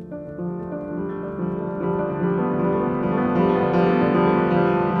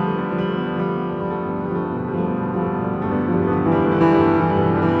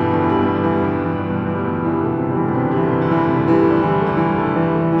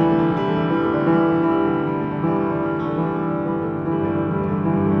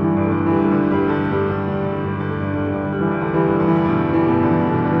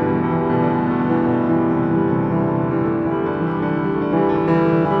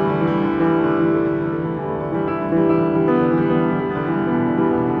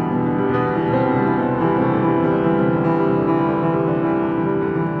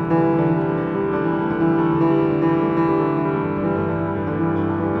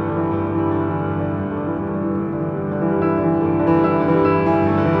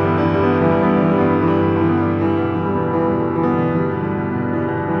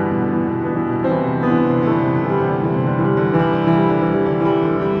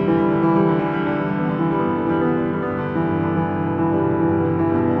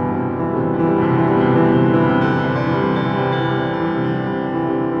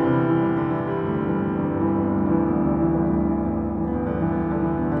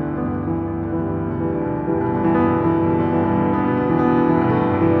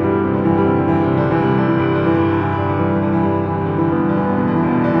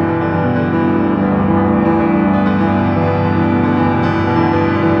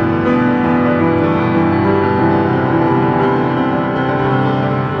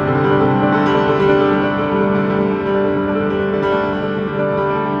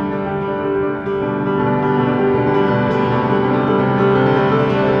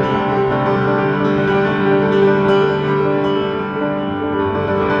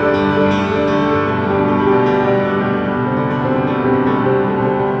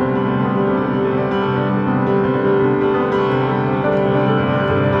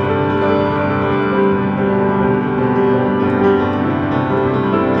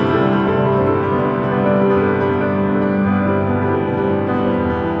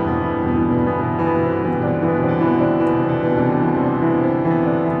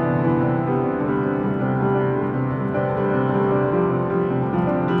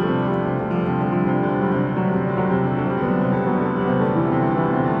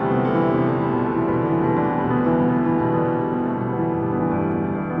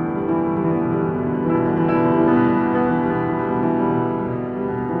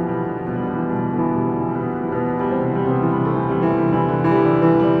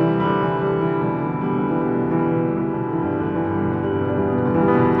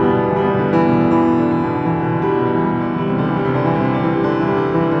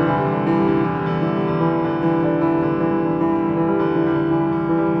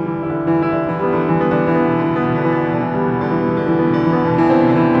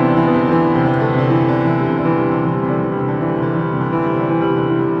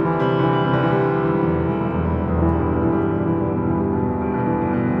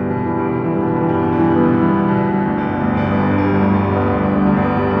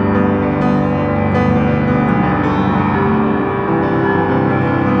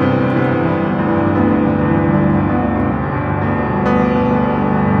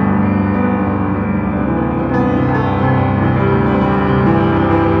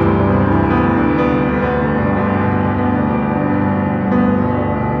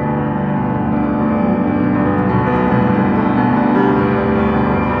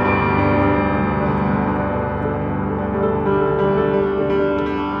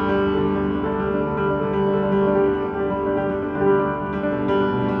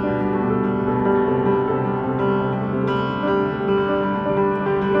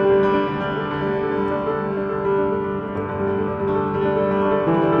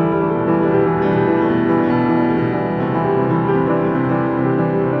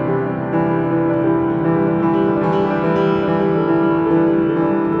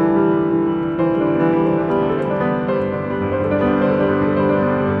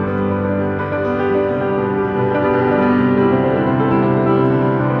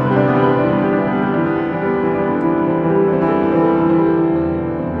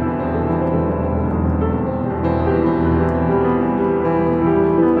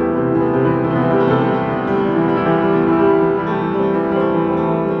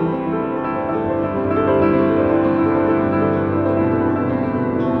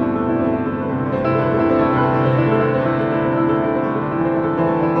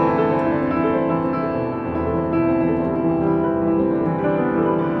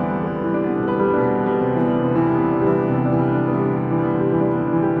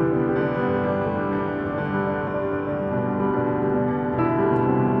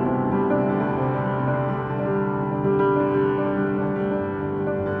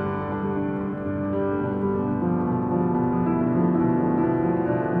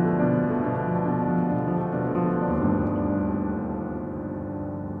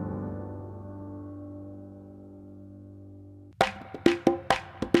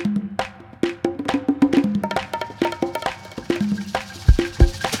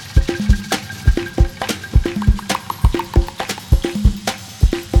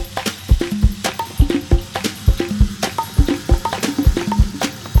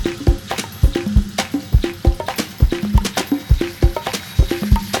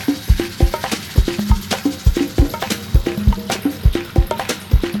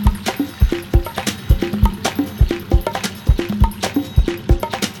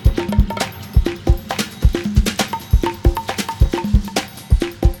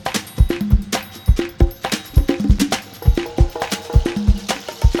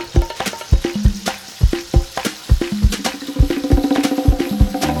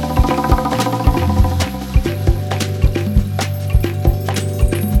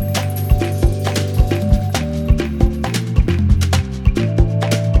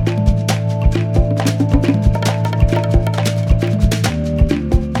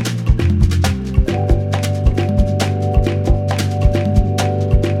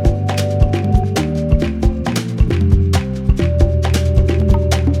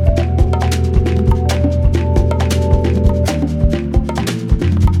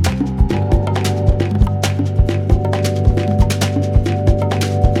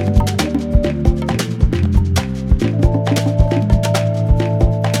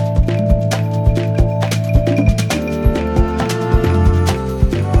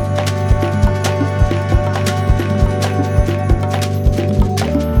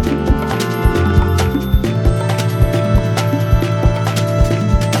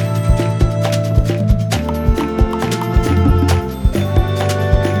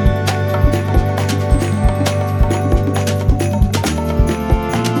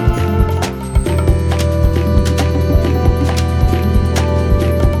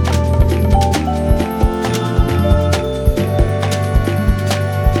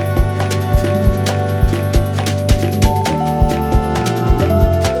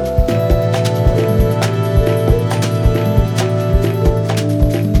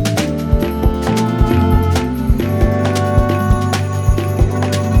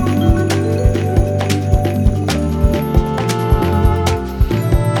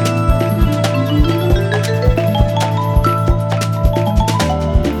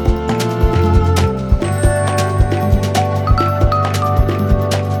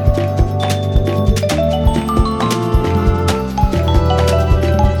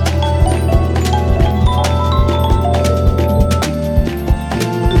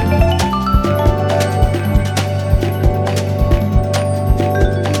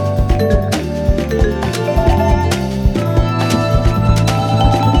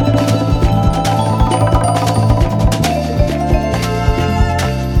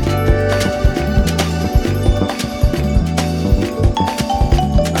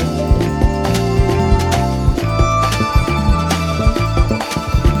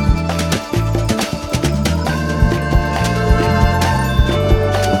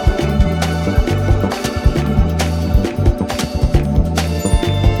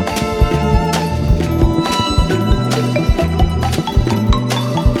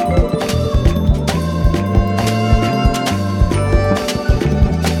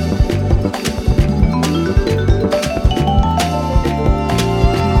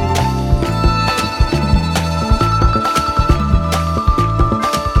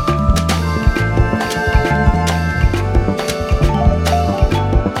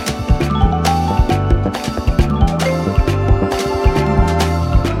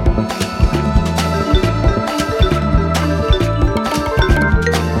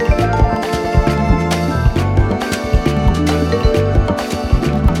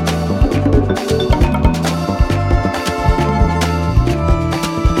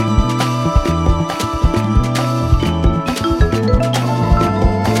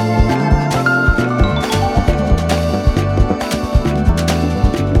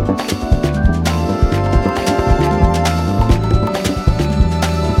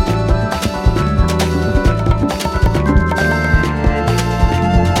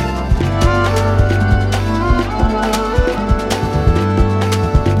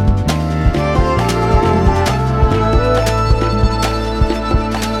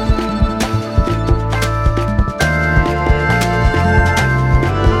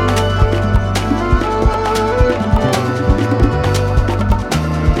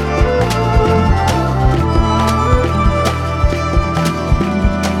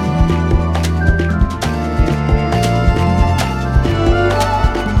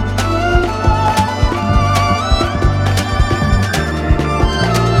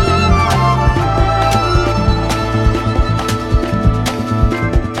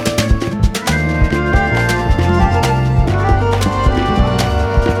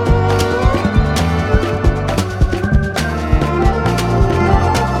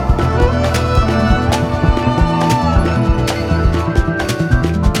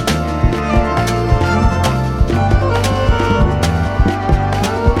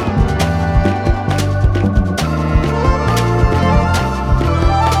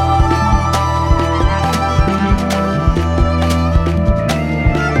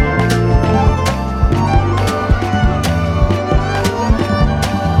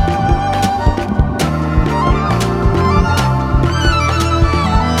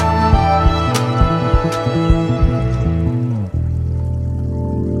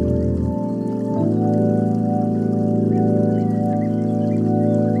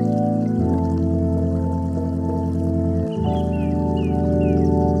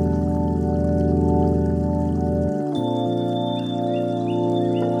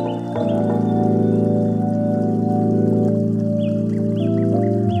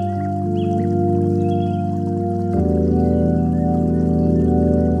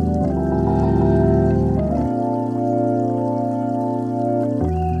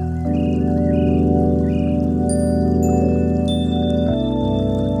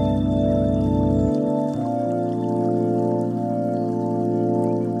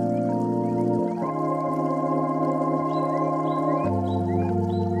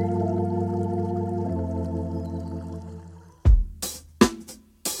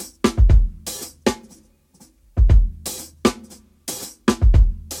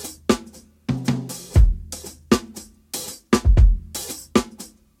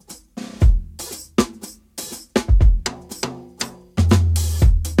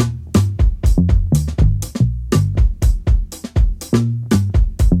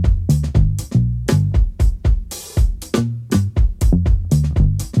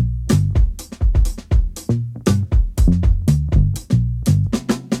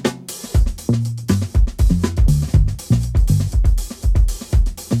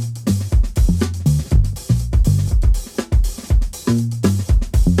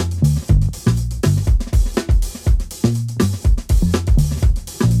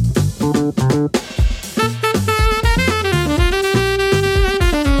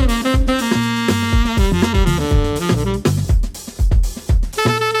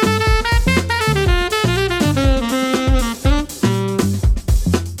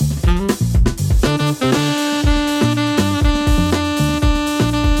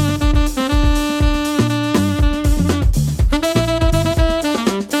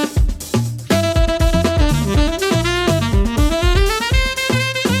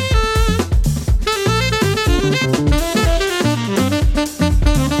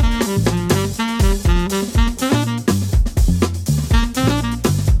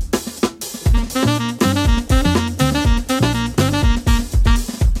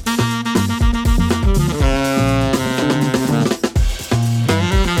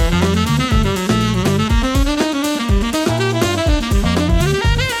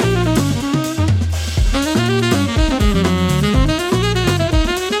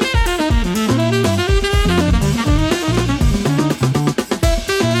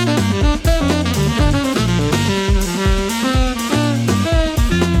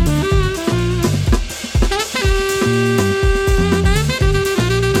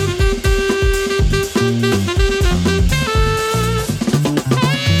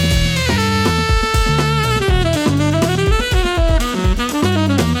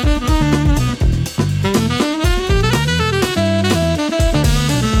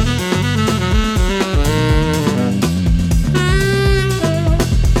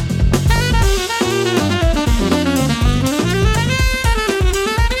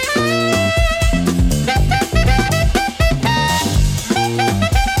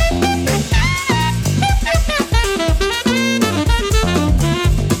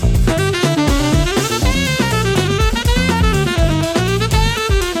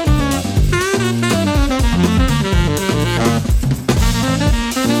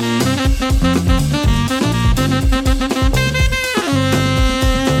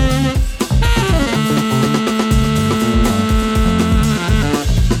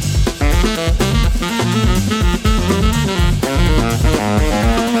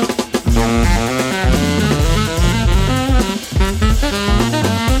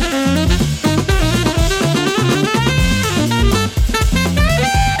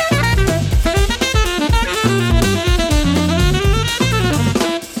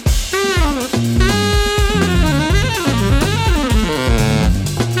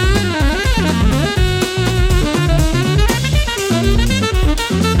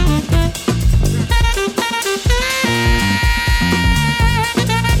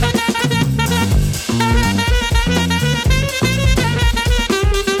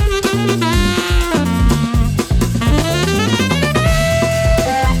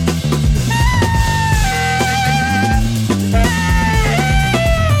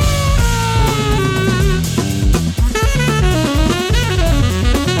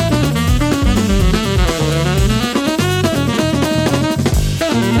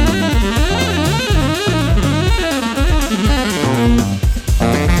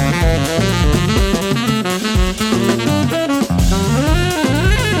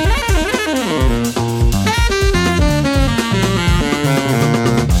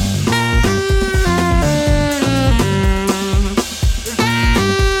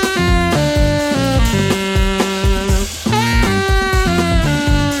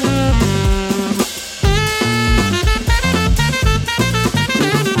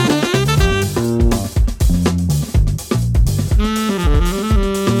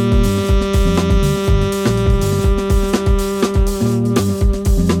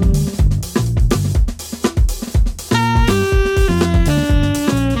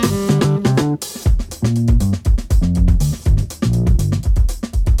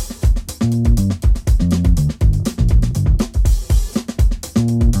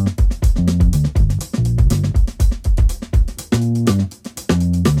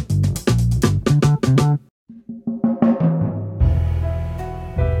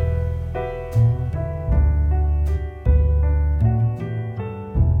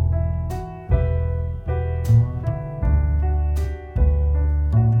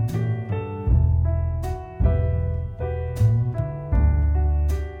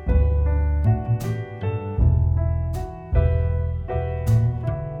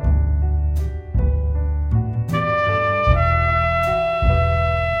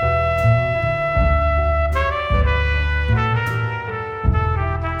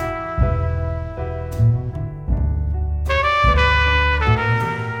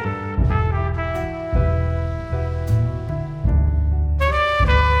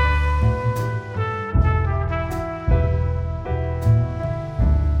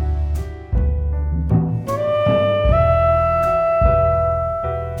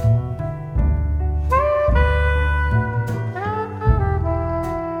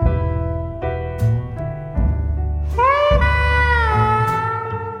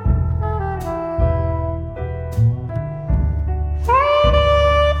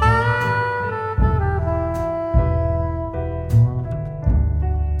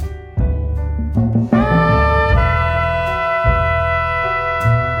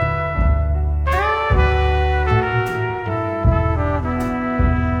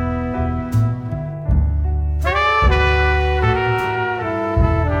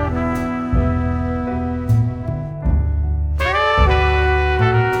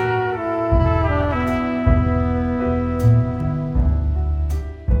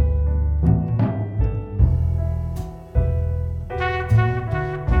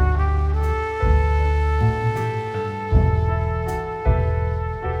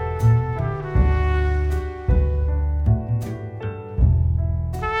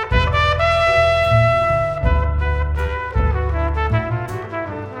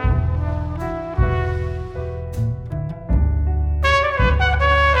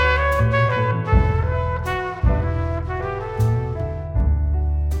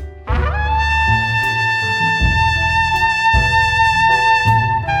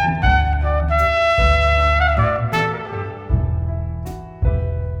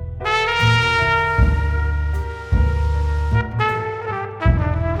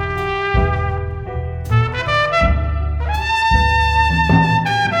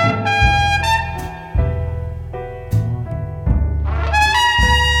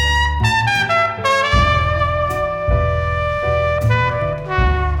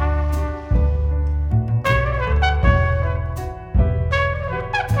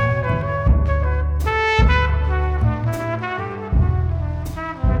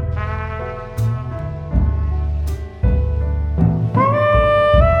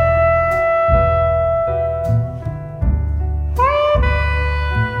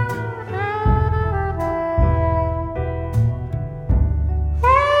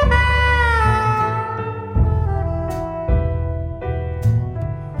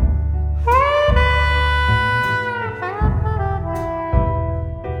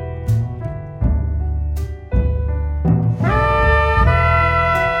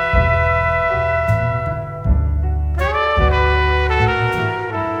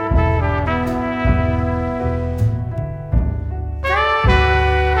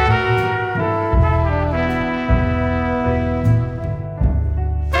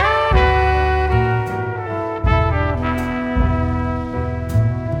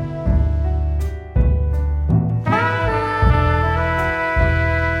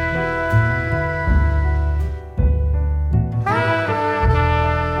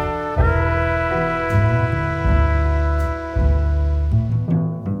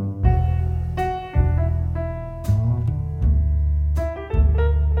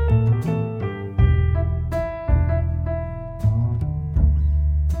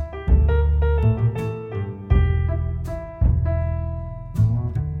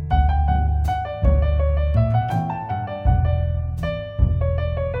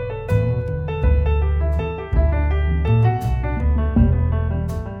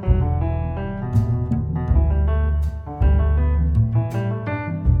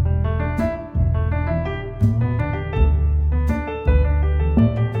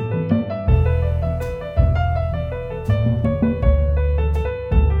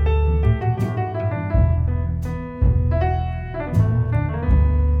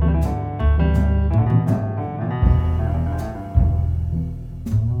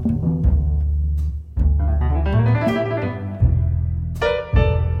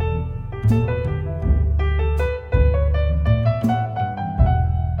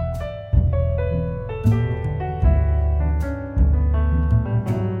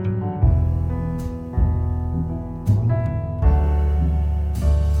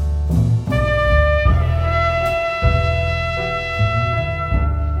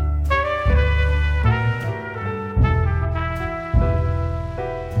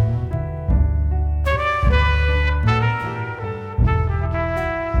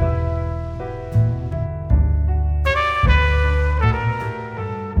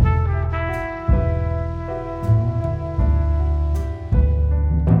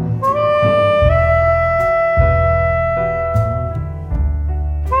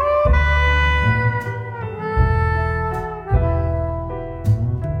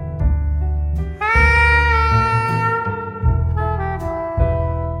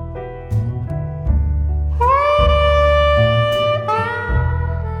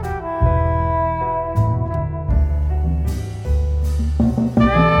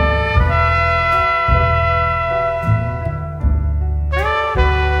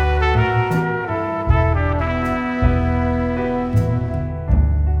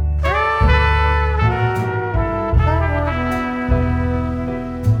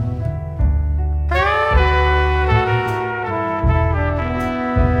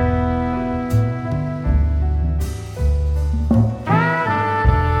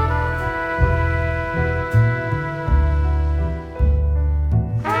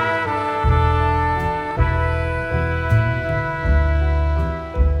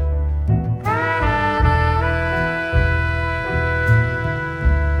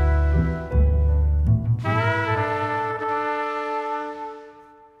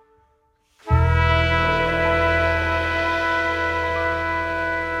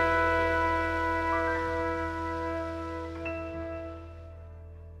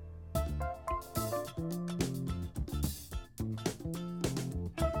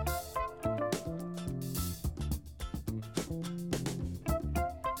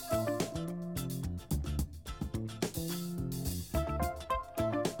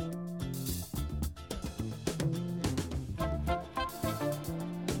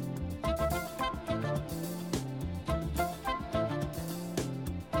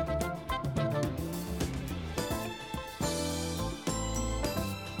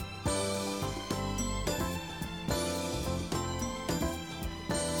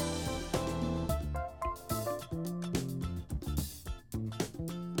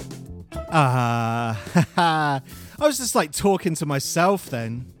 I was just like talking to myself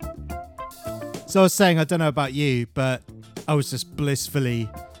then. So I was saying, I don't know about you, but I was just blissfully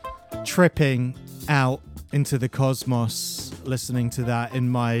tripping out into the cosmos, listening to that in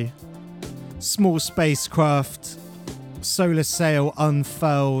my small spacecraft, solar sail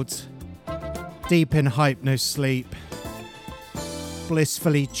unfurled, deep in hypno-sleep,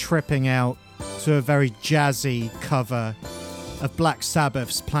 blissfully tripping out to a very jazzy cover of Black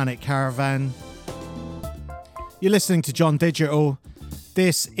Sabbath's Planet Caravan. You're listening to John Digital.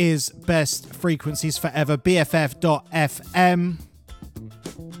 This is Best Frequencies Forever, BFF.FM.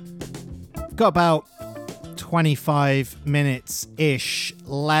 Got about 25 minutes-ish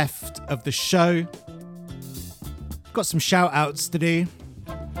left of the show. Got some shout-outs to do.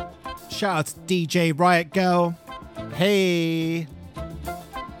 Shout out to DJ Riot Girl. Hey!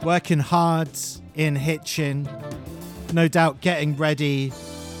 Working hard in Hitchin. No doubt getting ready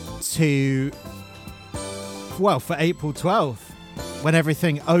to, well, for April 12th, when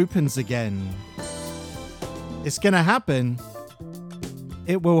everything opens again. It's gonna happen.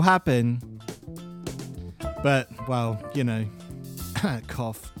 It will happen. But, well, you know,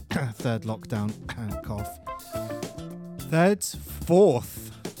 cough. Third lockdown, cough. Third?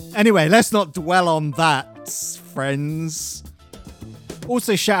 Fourth. Anyway, let's not dwell on that, friends.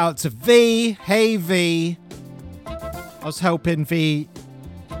 Also, shout out to V. Hey, V. I was helping V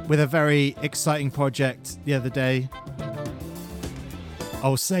with a very exciting project the other day.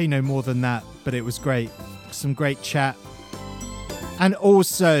 I'll say no more than that, but it was great. Some great chat. And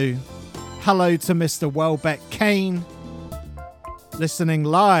also, hello to Mr. Welbeck Kane, listening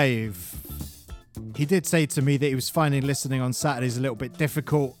live. He did say to me that he was finding listening on Saturdays a little bit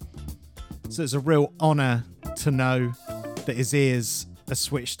difficult. So it's a real honour to know that his ears are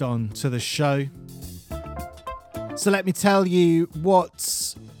switched on to the show. So let me tell you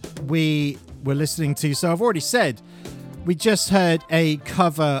what we were listening to. So I've already said, we just heard a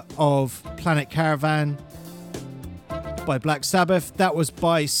cover of Planet Caravan by Black Sabbath. That was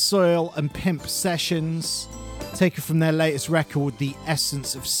by Soil and Pimp Sessions, taken from their latest record, The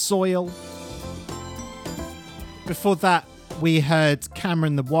Essence of Soil. Before that, we heard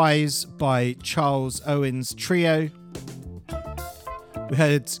Cameron the Wise by Charles Owens Trio. We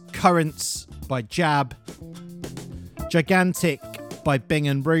heard Currents by Jab. Gigantic by Bing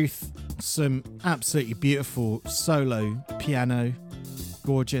and Ruth. Some absolutely beautiful solo piano.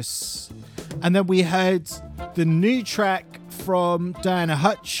 Gorgeous. And then we heard the new track from Diana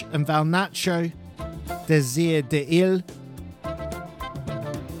Hutch and Val Nacho, Désir de Île.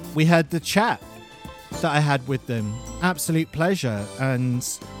 We heard the chat that I had with them. Absolute pleasure. And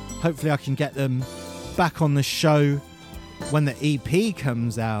hopefully I can get them back on the show when the EP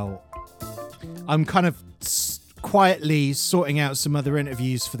comes out. I'm kind of quietly sorting out some other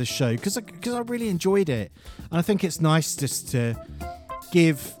interviews for the show because I really enjoyed it. And I think it's nice just to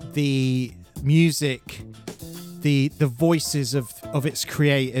give the music the voices of its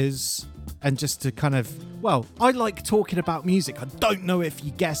creators, and just to kind of, well, I like talking about music. I don't know if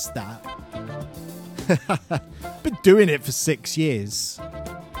you guessed that. Been doing it for 6 years.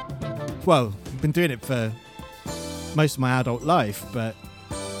 Well, I've been doing it for most of my adult life, but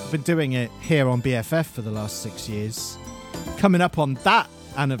I've been doing it here on BFF for the last 6 years. Coming up on that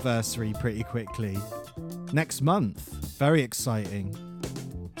anniversary pretty quickly. Next month. Very exciting.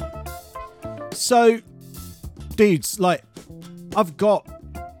 So, dudes, like, I've got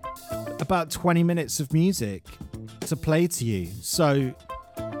about 20 minutes of music to play to you. So,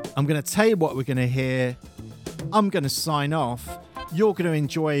 I'm going to tell you what we're going to hear. I'm going to sign off. You're going to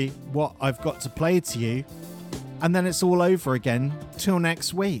enjoy what I've got to play to you. And then it's all over again till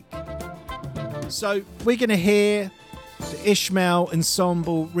next week. So we're going to hear the Ishmael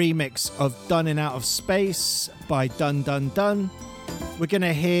Ensemble remix of Done in Out of Space by Dun Dun Dun. We're going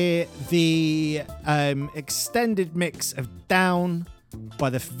to hear the extended mix of Down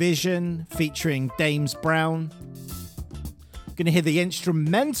by The Vision featuring Dames Brown. We're going to hear the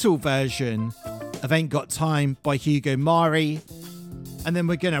instrumental version of Ain't Got Time by Hugo Mari. And then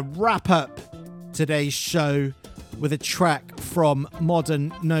we're going to wrap up today's show with a track from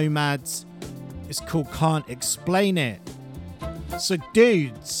Modern Nomads. It's called Can't Explain It. So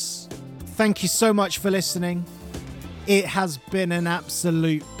dudes, thank you so much for listening. It has been an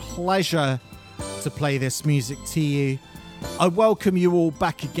absolute pleasure to play this music to you. I welcome you all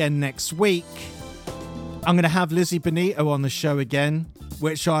back again next week. I'm going to have Lizzie Benito on the show again,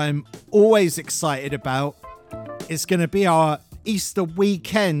 which I'm always excited about. It's going to be our Easter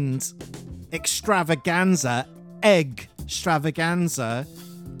weekend extravaganza, egg extravaganza.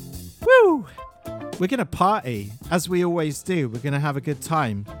 Woo! We're going to party, as we always do. We're going to have a good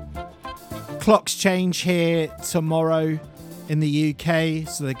time. Clocks change here tomorrow in the UK,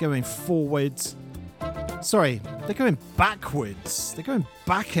 so they're going forwards. Sorry, they're going backwards. They're going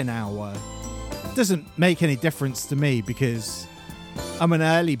back an hour. Doesn't make any difference to me because I'm an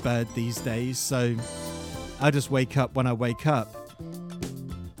early bird these days, so I just wake up when I wake up.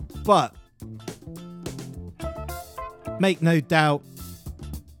 But make no doubt,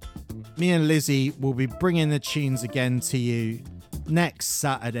 me and Lizzie will be bringing the tunes again to you next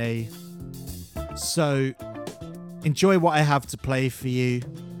Saturday. So enjoy what I have to play for you.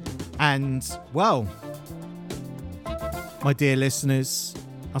 And, well, my dear listeners,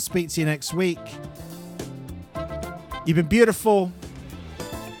 I'll speak to you next week. You've been beautiful.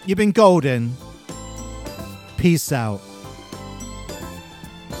 You've been golden. Peace out.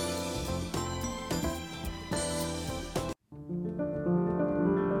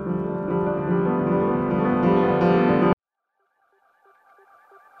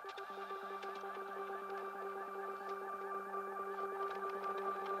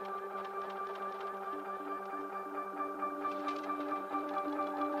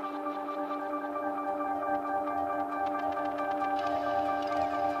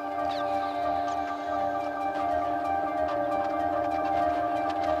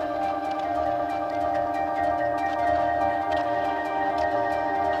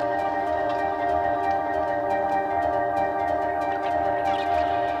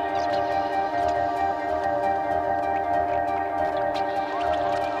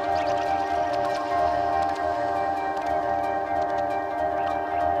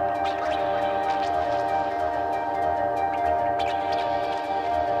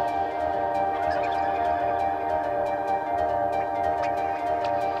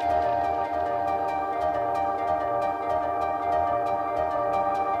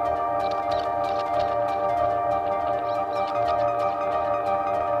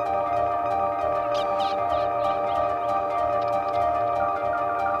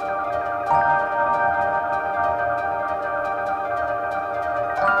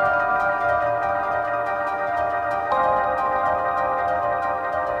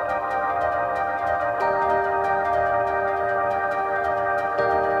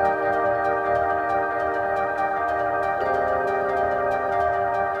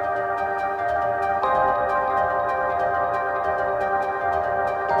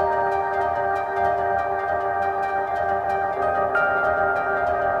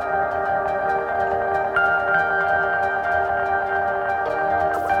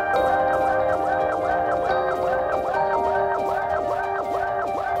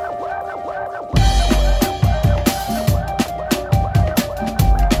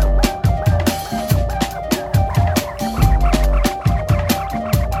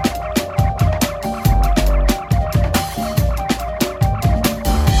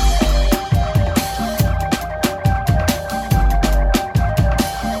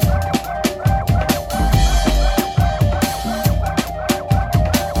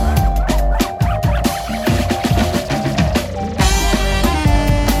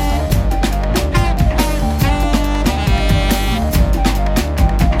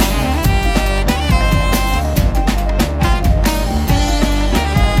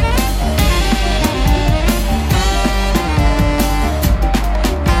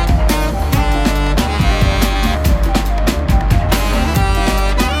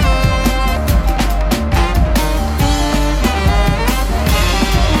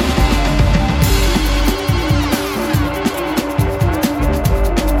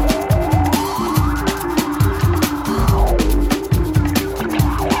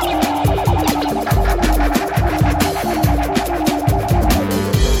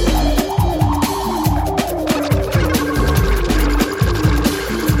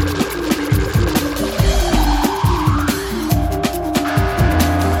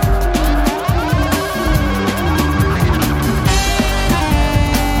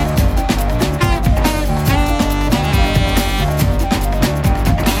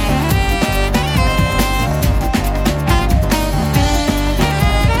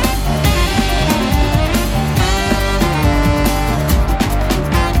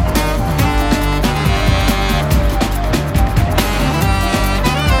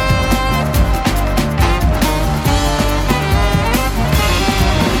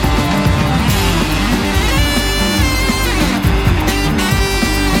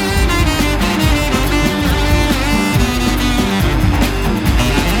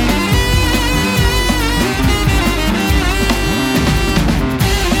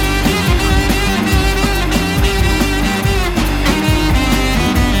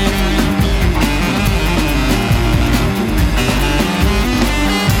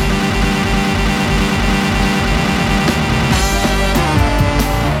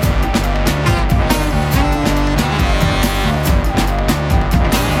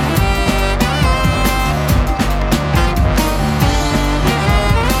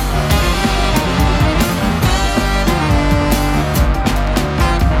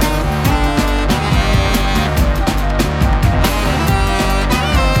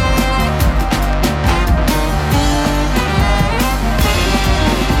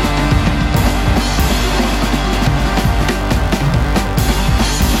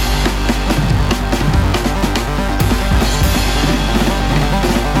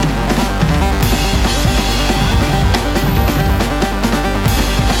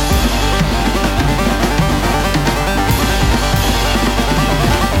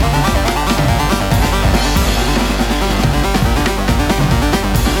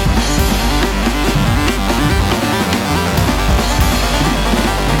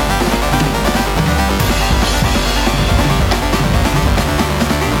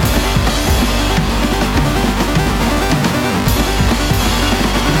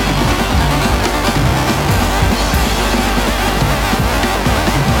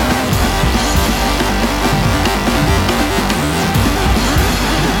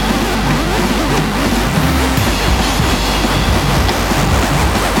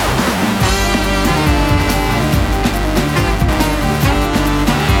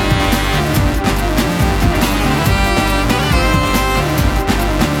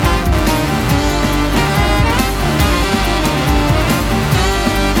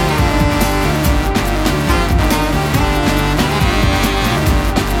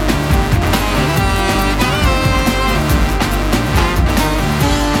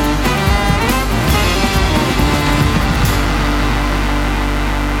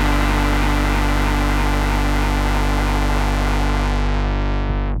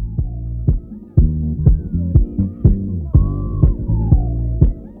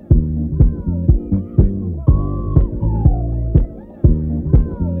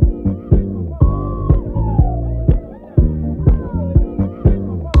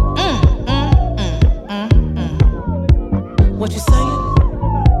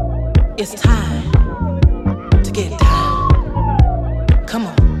 It's time to get down. Come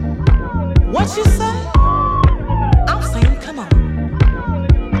on. What you say? I'm saying, come on.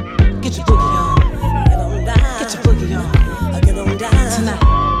 Get your boogie on. Get your boogie on. Tonight.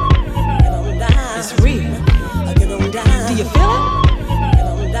 It's real. Do you feel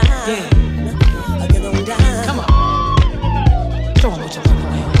it? Yeah. Come on. Show 'em what you're doing.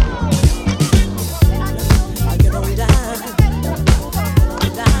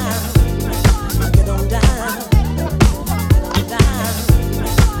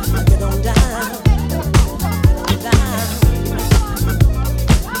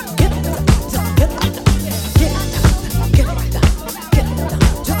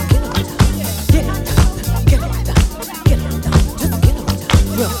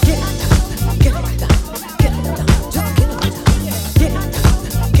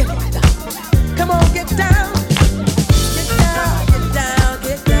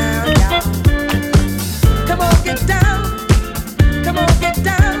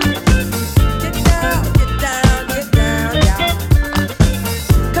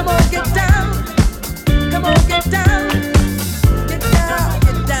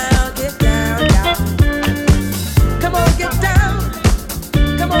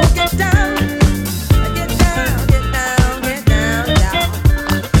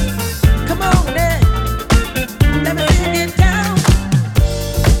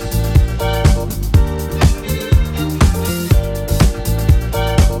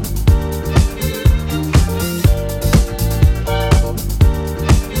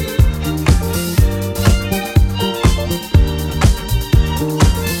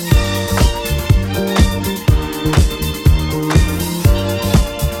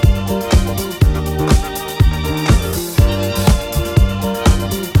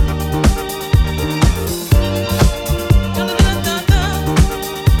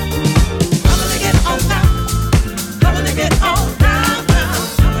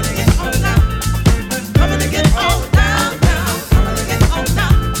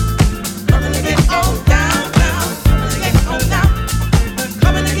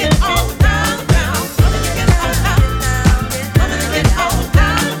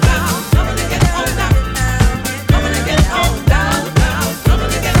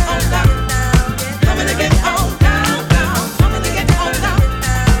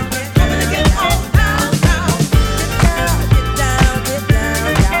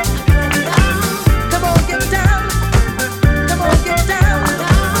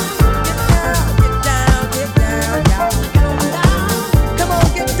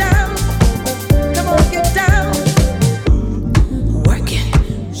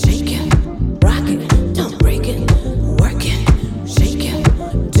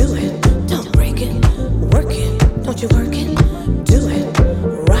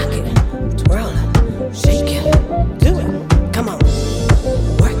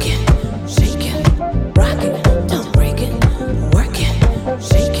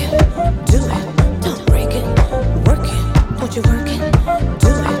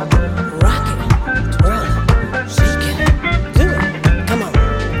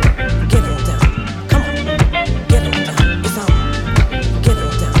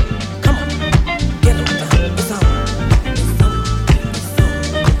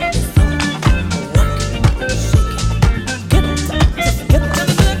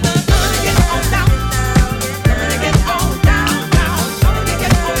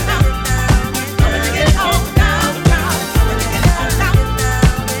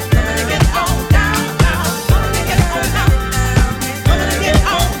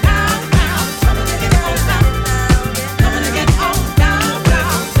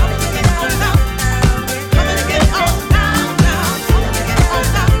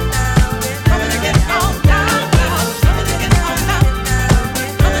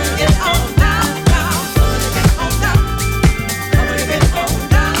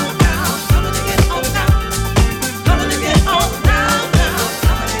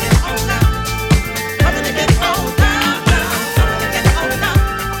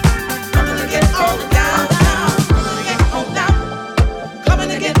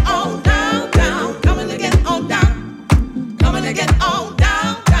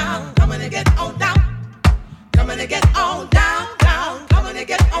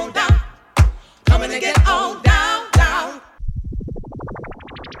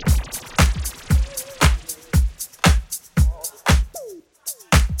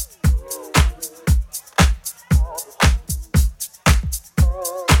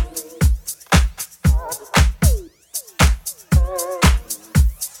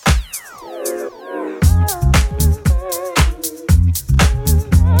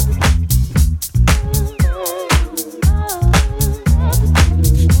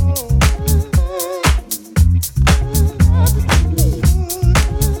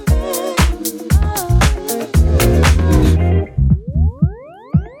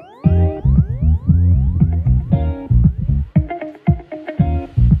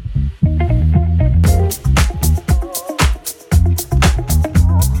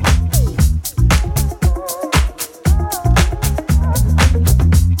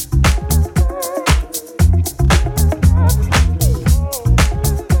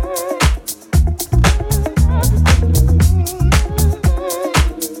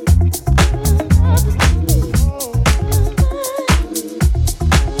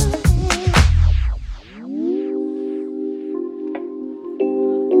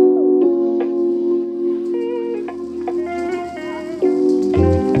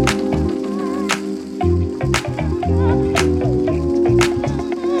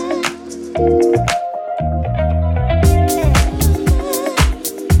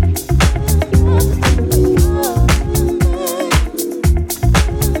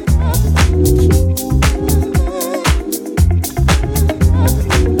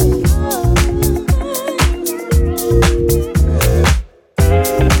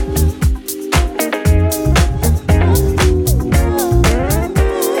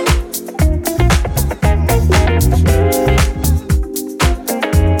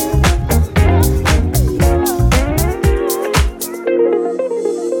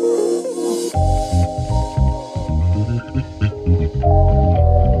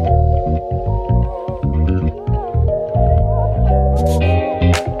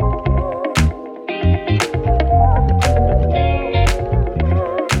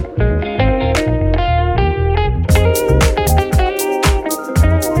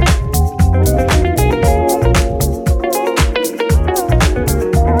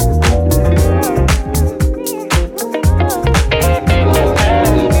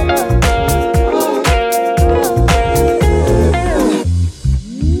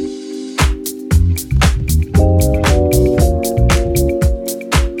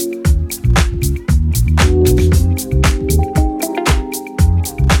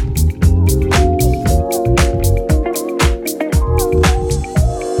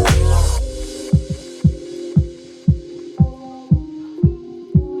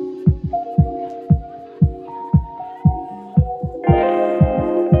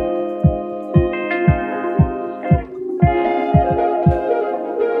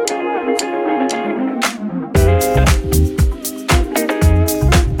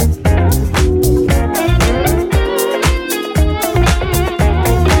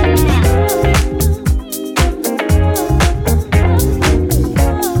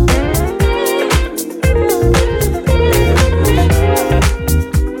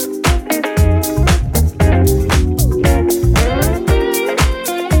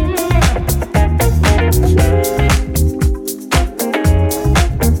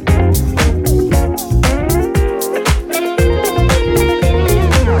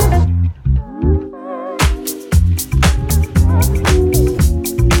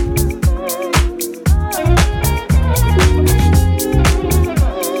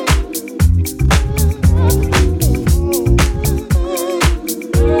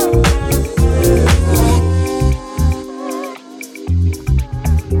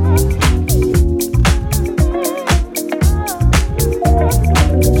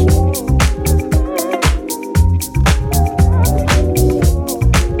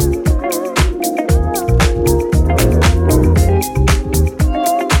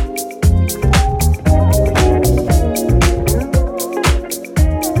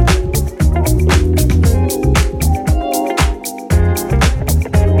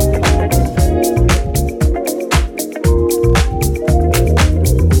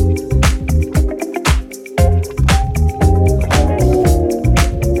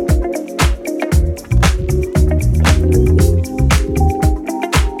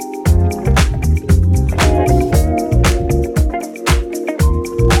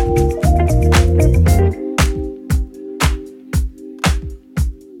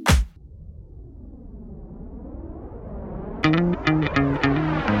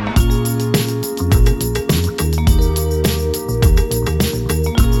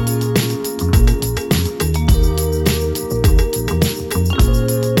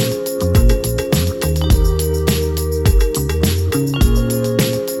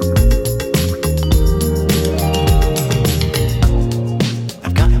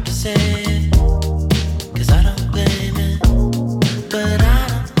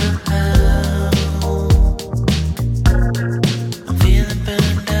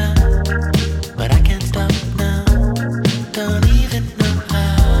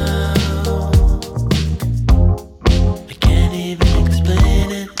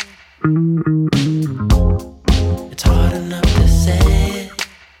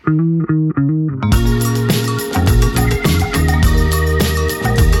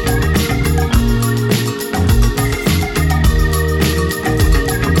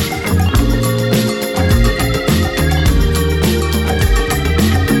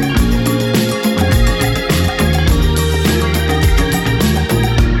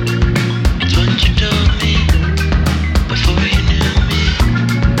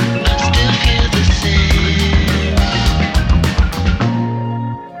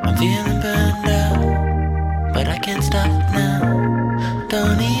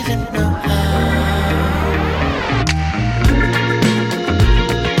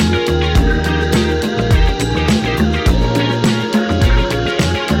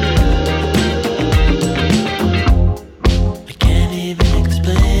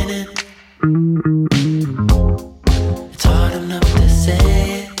 It's hard enough to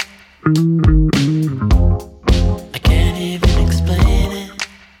say it.